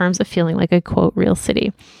in terms of feeling like a, quote, real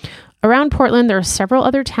city. Around Portland, there are several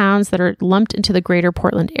other towns that are lumped into the greater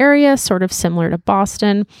Portland area, sort of similar to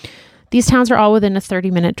Boston. These towns are all within a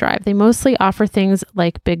 30-minute drive. They mostly offer things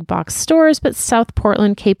like big box stores, but South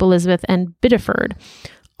Portland, Cape Elizabeth, and Biddeford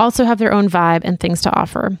also have their own vibe and things to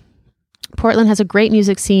offer. Portland has a great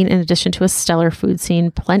music scene in addition to a stellar food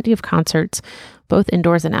scene, plenty of concerts, both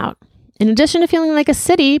indoors and out. In addition to feeling like a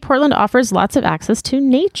city, Portland offers lots of access to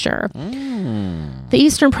nature. The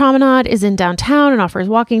Eastern Promenade is in downtown and offers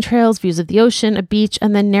walking trails, views of the ocean, a beach,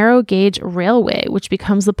 and the narrow gauge railway, which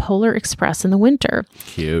becomes the Polar Express in the winter.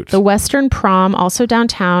 Cute. The Western Prom, also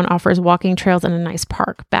downtown, offers walking trails and a nice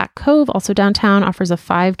park. Back Cove, also downtown, offers a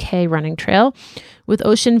 5K running trail with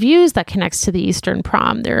ocean views that connects to the Eastern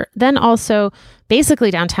Prom. Then also,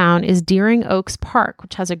 basically downtown, is Deering Oaks Park,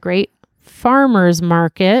 which has a great farmer's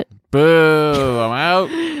market. Boo, I'm out.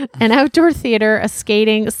 An outdoor theater, a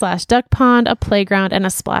skating/duck pond, a playground, and a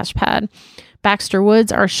splash pad. Baxter Woods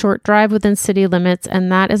are a short drive within city limits, and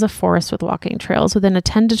that is a forest with walking trails. Within a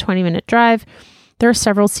 10 to 20 minute drive, there are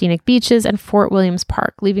several scenic beaches and Fort Williams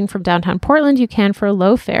Park. Leaving from downtown Portland, you can, for a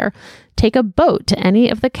low fare, take a boat to any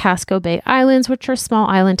of the Casco Bay Islands, which are small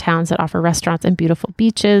island towns that offer restaurants and beautiful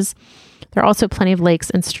beaches. There are also plenty of lakes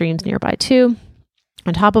and streams nearby, too.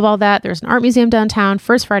 On top of all that, there's an art museum downtown,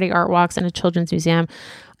 First Friday art walks, and a children's museum.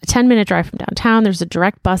 A 10-minute drive from downtown. There's a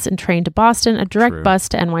direct bus and train to Boston, a direct bus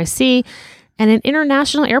to NYC, and an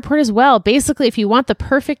international airport as well. Basically, if you want the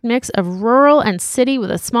perfect mix of rural and city with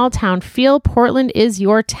a small town feel, Portland is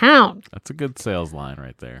your town. That's a good sales line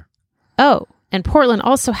right there. Oh, and Portland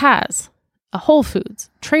also has a Whole Foods,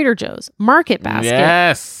 Trader Joe's, Market Basket,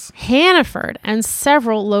 Yes. Hannaford, and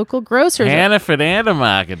several local grocers. Hannaford and a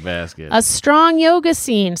Market Basket. A strong yoga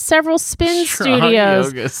scene, several spin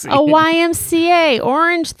studios, yoga scene. a YMCA,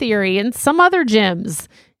 Orange Theory, and some other gyms.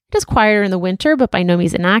 It is quieter in the winter, but by no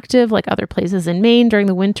means inactive like other places in Maine during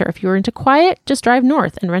the winter. If you're into quiet, just drive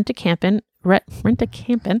north and rent a cabin or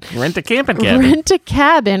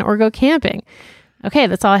go camping. Okay,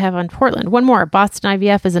 that's all I have on Portland. One more. Boston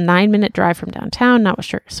IVF is a 9-minute drive from downtown. Not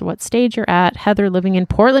sure so what stage you're at. Heather living in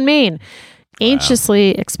Portland, Maine.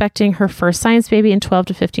 Anxiously expecting her first science baby in 12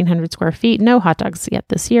 to 1,500 square feet. No hot dogs yet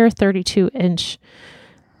this year. 32-ish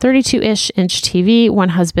inch TV. One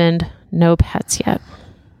husband. No pets yet.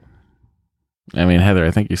 I mean, Heather,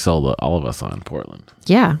 I think you sold all of us on Portland.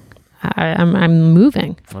 Yeah. I'm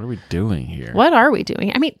moving. What are we doing here? What are we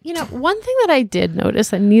doing? I mean, one thing that I did notice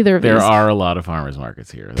that neither of There these are a lot of farmers markets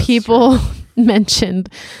here. That's people true. mentioned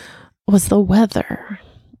was the weather.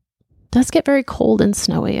 It does get very cold and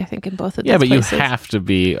snowy, I think, in both of these places. You have to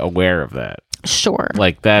be aware of that. Sure.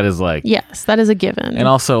 Like, that is like... Yes, that is a given. And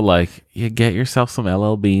also, like, you get yourself some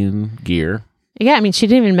LL Bean gear. Yeah, I mean, she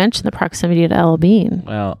didn't even mention the proximity to LL Bean.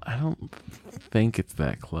 Well, I don't think it's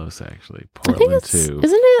that close, actually. I think Portland, it's, too.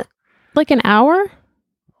 isn't it like an hour?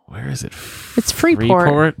 Where is it? It's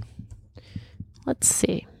Freeport. Let's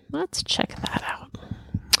see. Let's check that out.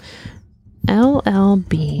 LL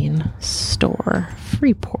Bean store,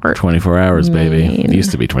 Freeport. 24 hours, baby. Maine. It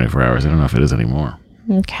used to be 24 hours. I don't know if it is anymore.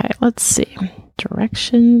 Okay, let's see.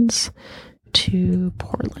 Directions to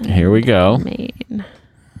Portland. Here we go. Maine.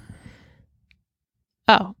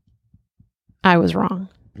 Oh, I was wrong.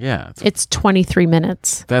 Yeah. It's 23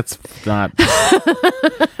 minutes. That's not...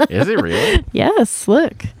 Is it really? Yes,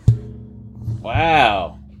 look.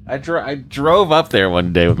 Wow. I drove up there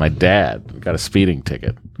one day with my dad. Got a speeding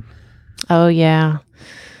ticket. Oh, yeah.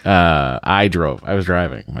 I was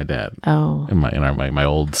driving, my dad. Oh. In my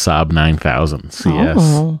old Saab 9000 CS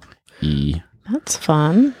Oh. E. That's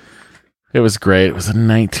fun. It was great. It was a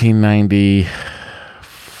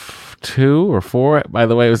 1992 or 4. By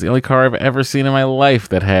the way, it was the only car I've ever seen in my life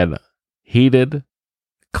that had heated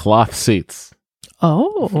cloth seats.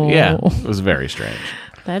 Oh. Yeah, it was very strange.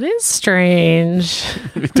 That is strange.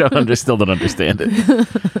 Still don't understand it.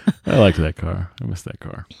 I liked that car. I missed that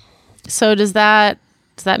car. So does that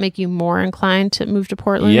make you more inclined to move to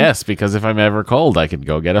Portland? Yes, because if I'm ever cold, I could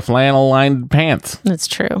go get a flannel-lined pants. That's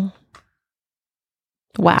true.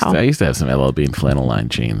 Wow. I used to have some LL Bean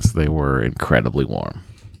flannel-lined jeans. They were incredibly warm.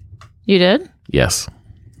 You did? Yes.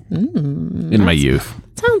 In my youth.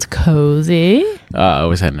 Sounds cozy. I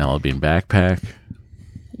always had an LL Bean backpack.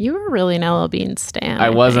 You were really an LL Bean stan. I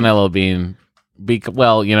was an LL Bean.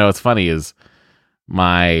 Well, what's funny is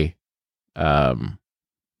my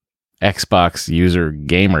Xbox user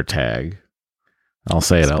gamer tag. I'll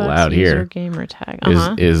say it out loud here. Gamer tag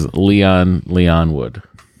is Leon Wood.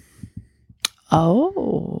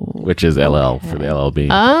 Oh, which is LL for the LL Bean.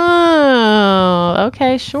 Oh,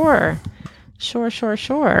 okay, sure.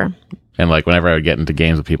 And like whenever I would get into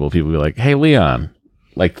games with people would be like, "Hey, Leon,"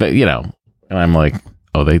 and I'm like,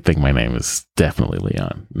 "Oh, they think my name is definitely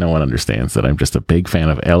Leon." No one understands that I'm just a big fan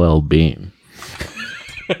of LL Bean.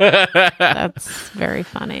 That's very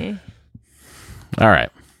funny. All right.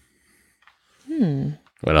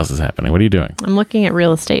 What else is happening? What are you doing? I'm looking at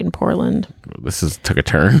real estate in Portland. Took a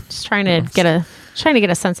turn. Just trying to get a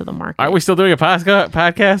sense of the market. Are we still doing a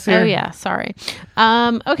podcast here? Oh yeah, sorry.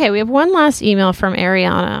 Okay, we have one last email from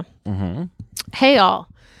Ariana. Mm-hmm. Hey all.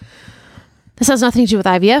 This has nothing to do with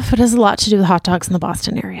IVF, but has a lot to do with hot dogs in the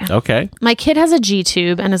Boston area. Okay. My kid has a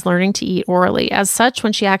G-tube and is learning to eat orally. As such,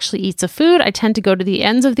 when she actually eats a food, I tend to go to the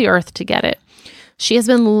ends of the earth to get it. She has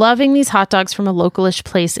been loving these hot dogs from a localish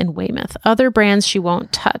place in Weymouth. Other brands she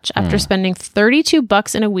won't touch. After spending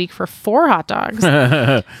 $32 in a week for 4 hot dogs,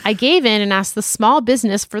 I gave in and asked the small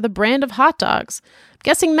business for the brand of hot dogs.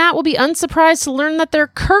 Guessing Matt will be unsurprised to learn that they're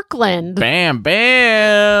Kirkland. Bam,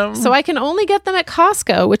 bam. So I can only get them at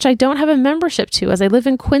Costco, which I don't have a membership to as I live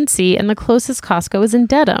in Quincy and the closest Costco is in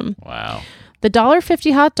Dedham. Wow. The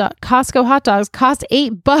 $1.50 Costco hot dogs cost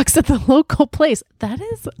 $8 at the local place. That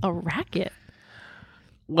is a racket.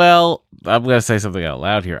 Well, I'm going to say something out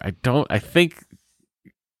loud here.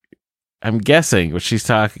 I'm guessing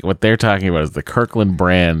what they're talking about is the Kirkland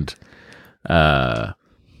brand. I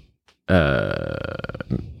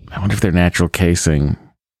wonder if they're natural casing,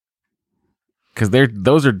 because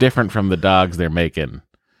those are different from the dogs they're making.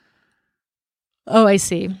 Oh, I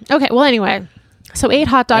see. Okay. Well, anyway, so 8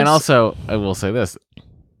 hot dogs. And also, I will say this: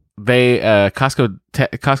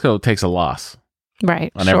 Costco takes a loss.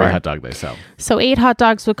 Right. On every hot dog they sell. So 8 hot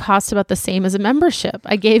dogs would cost about the same as a membership.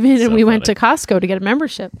 I gave in and we went to Costco to get a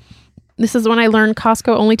membership. This is when I learned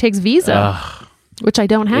Costco only takes Visa, which I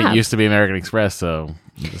don't have. It used to be American Express, so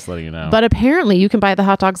I'm just letting you know. But apparently you can buy the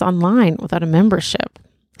hot dogs online without a membership.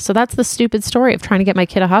 So that's the stupid story of trying to get my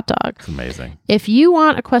kid a hot dog. It's amazing. If you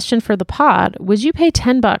want a question for the pod, would you pay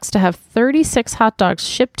 $10 to have 36 hot dogs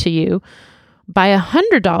shipped to you, buy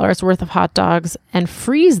 $100 worth of hot dogs and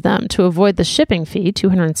freeze them to avoid the shipping fee,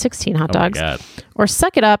 216 hot dogs, my God. Or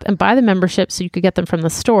suck it up and buy the membership so you could get them from the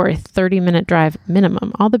store, a 30-minute drive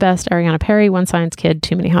minimum. All the best, Ariana Perry, One Science Kid,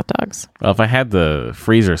 Too Many Hot Dogs. Well, if I had the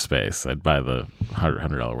freezer space, I'd buy the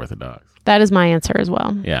 $100 worth of dogs. That is my answer as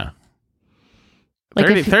well. Yeah.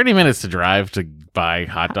 Like 30 minutes to drive to buy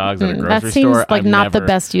hot dogs at a grocery that seems store. like not the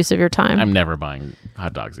best use of your time. I'm never buying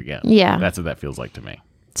hot dogs again. Yeah. That's what that feels like to me.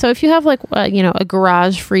 So if you have a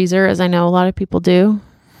garage freezer, as I know a lot of people do,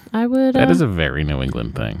 I would. That is a very New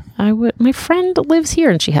England thing. I would. My friend lives here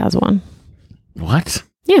and she has one. What?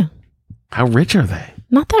 Yeah. How rich are they?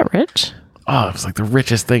 Not that rich. Oh, it was like the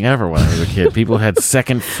richest thing ever when I was a kid. People had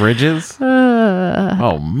second fridges.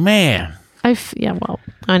 Oh man. Well,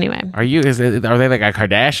 anyway. Are they like a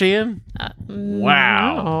Kardashian?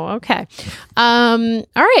 Wow. Oh, okay. All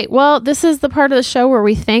right. Well, this is the part of the show where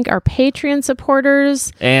we thank our Patreon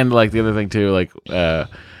supporters. And like the other thing too, like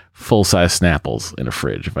full-size Snapples in a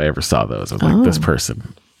fridge. If I ever saw those, I was like, this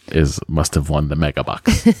person must have won the mega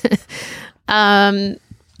box. Thank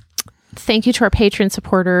you to our Patreon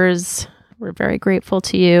supporters. We're very grateful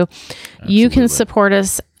to you. Absolutely. You can support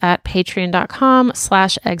us at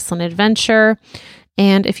patreon.com/excellentadventure.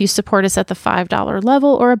 And if you support us at the $5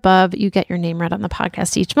 level or above, you get your name read on the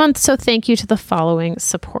podcast each month. So thank you to the following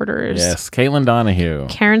supporters. Yes. Caitlin Donahue.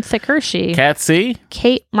 Karen Thickershey. Kat C.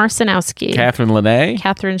 Kate Marcinowski. Catherine Lene.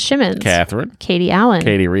 Catherine Shimmons. Catherine. Katie Allen.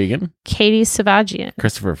 Katie Regan. Katie Savagian.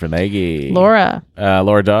 Christopher Finagi. Laura.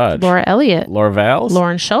 Laura Dodge. Laura Elliott. Laura Valls.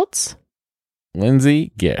 Lauren Schultz.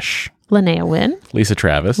 Lindsay Gish. Linnea Wynn. Lisa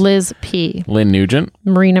Travis. Liz P. Lynn Nugent.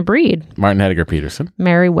 Marina Breed. Martin Heidegger Peterson.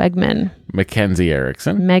 Mary Wegman. Mackenzie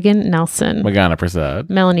Erickson, Megan Nelson, Magana Prasad,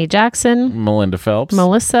 Melanie Jackson, Melinda Phelps,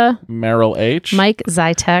 Melissa, Merrill H, Mike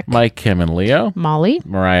Zytek, Mike Kim and Leo, Molly,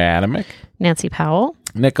 Mariah Adamick, Nancy Powell,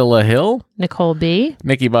 Nicola Hill, Nicole B,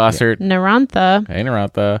 Nikki Bossert, Narantha. hey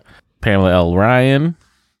Narantha, Pamela L. Ryan.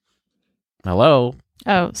 Hello.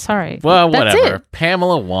 Oh, sorry. Well, That's whatever. it.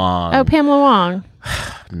 Pamela Wong. Oh, Pamela Wong.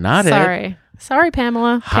 Not it. Sorry. Sorry,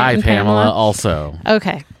 Pamela. Hi, Peyton Pamela. Also,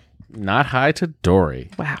 Okay. not hi to Dory.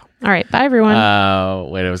 Wow. All right. Bye, everyone.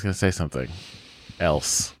 Wait, I was going to say something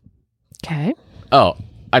else. Okay. Oh,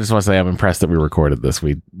 I just want to say I'm impressed that we recorded this.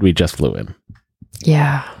 We just flew in.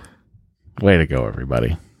 Yeah. Way to go,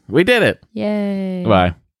 everybody. We did it. Yay.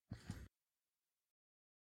 Bye.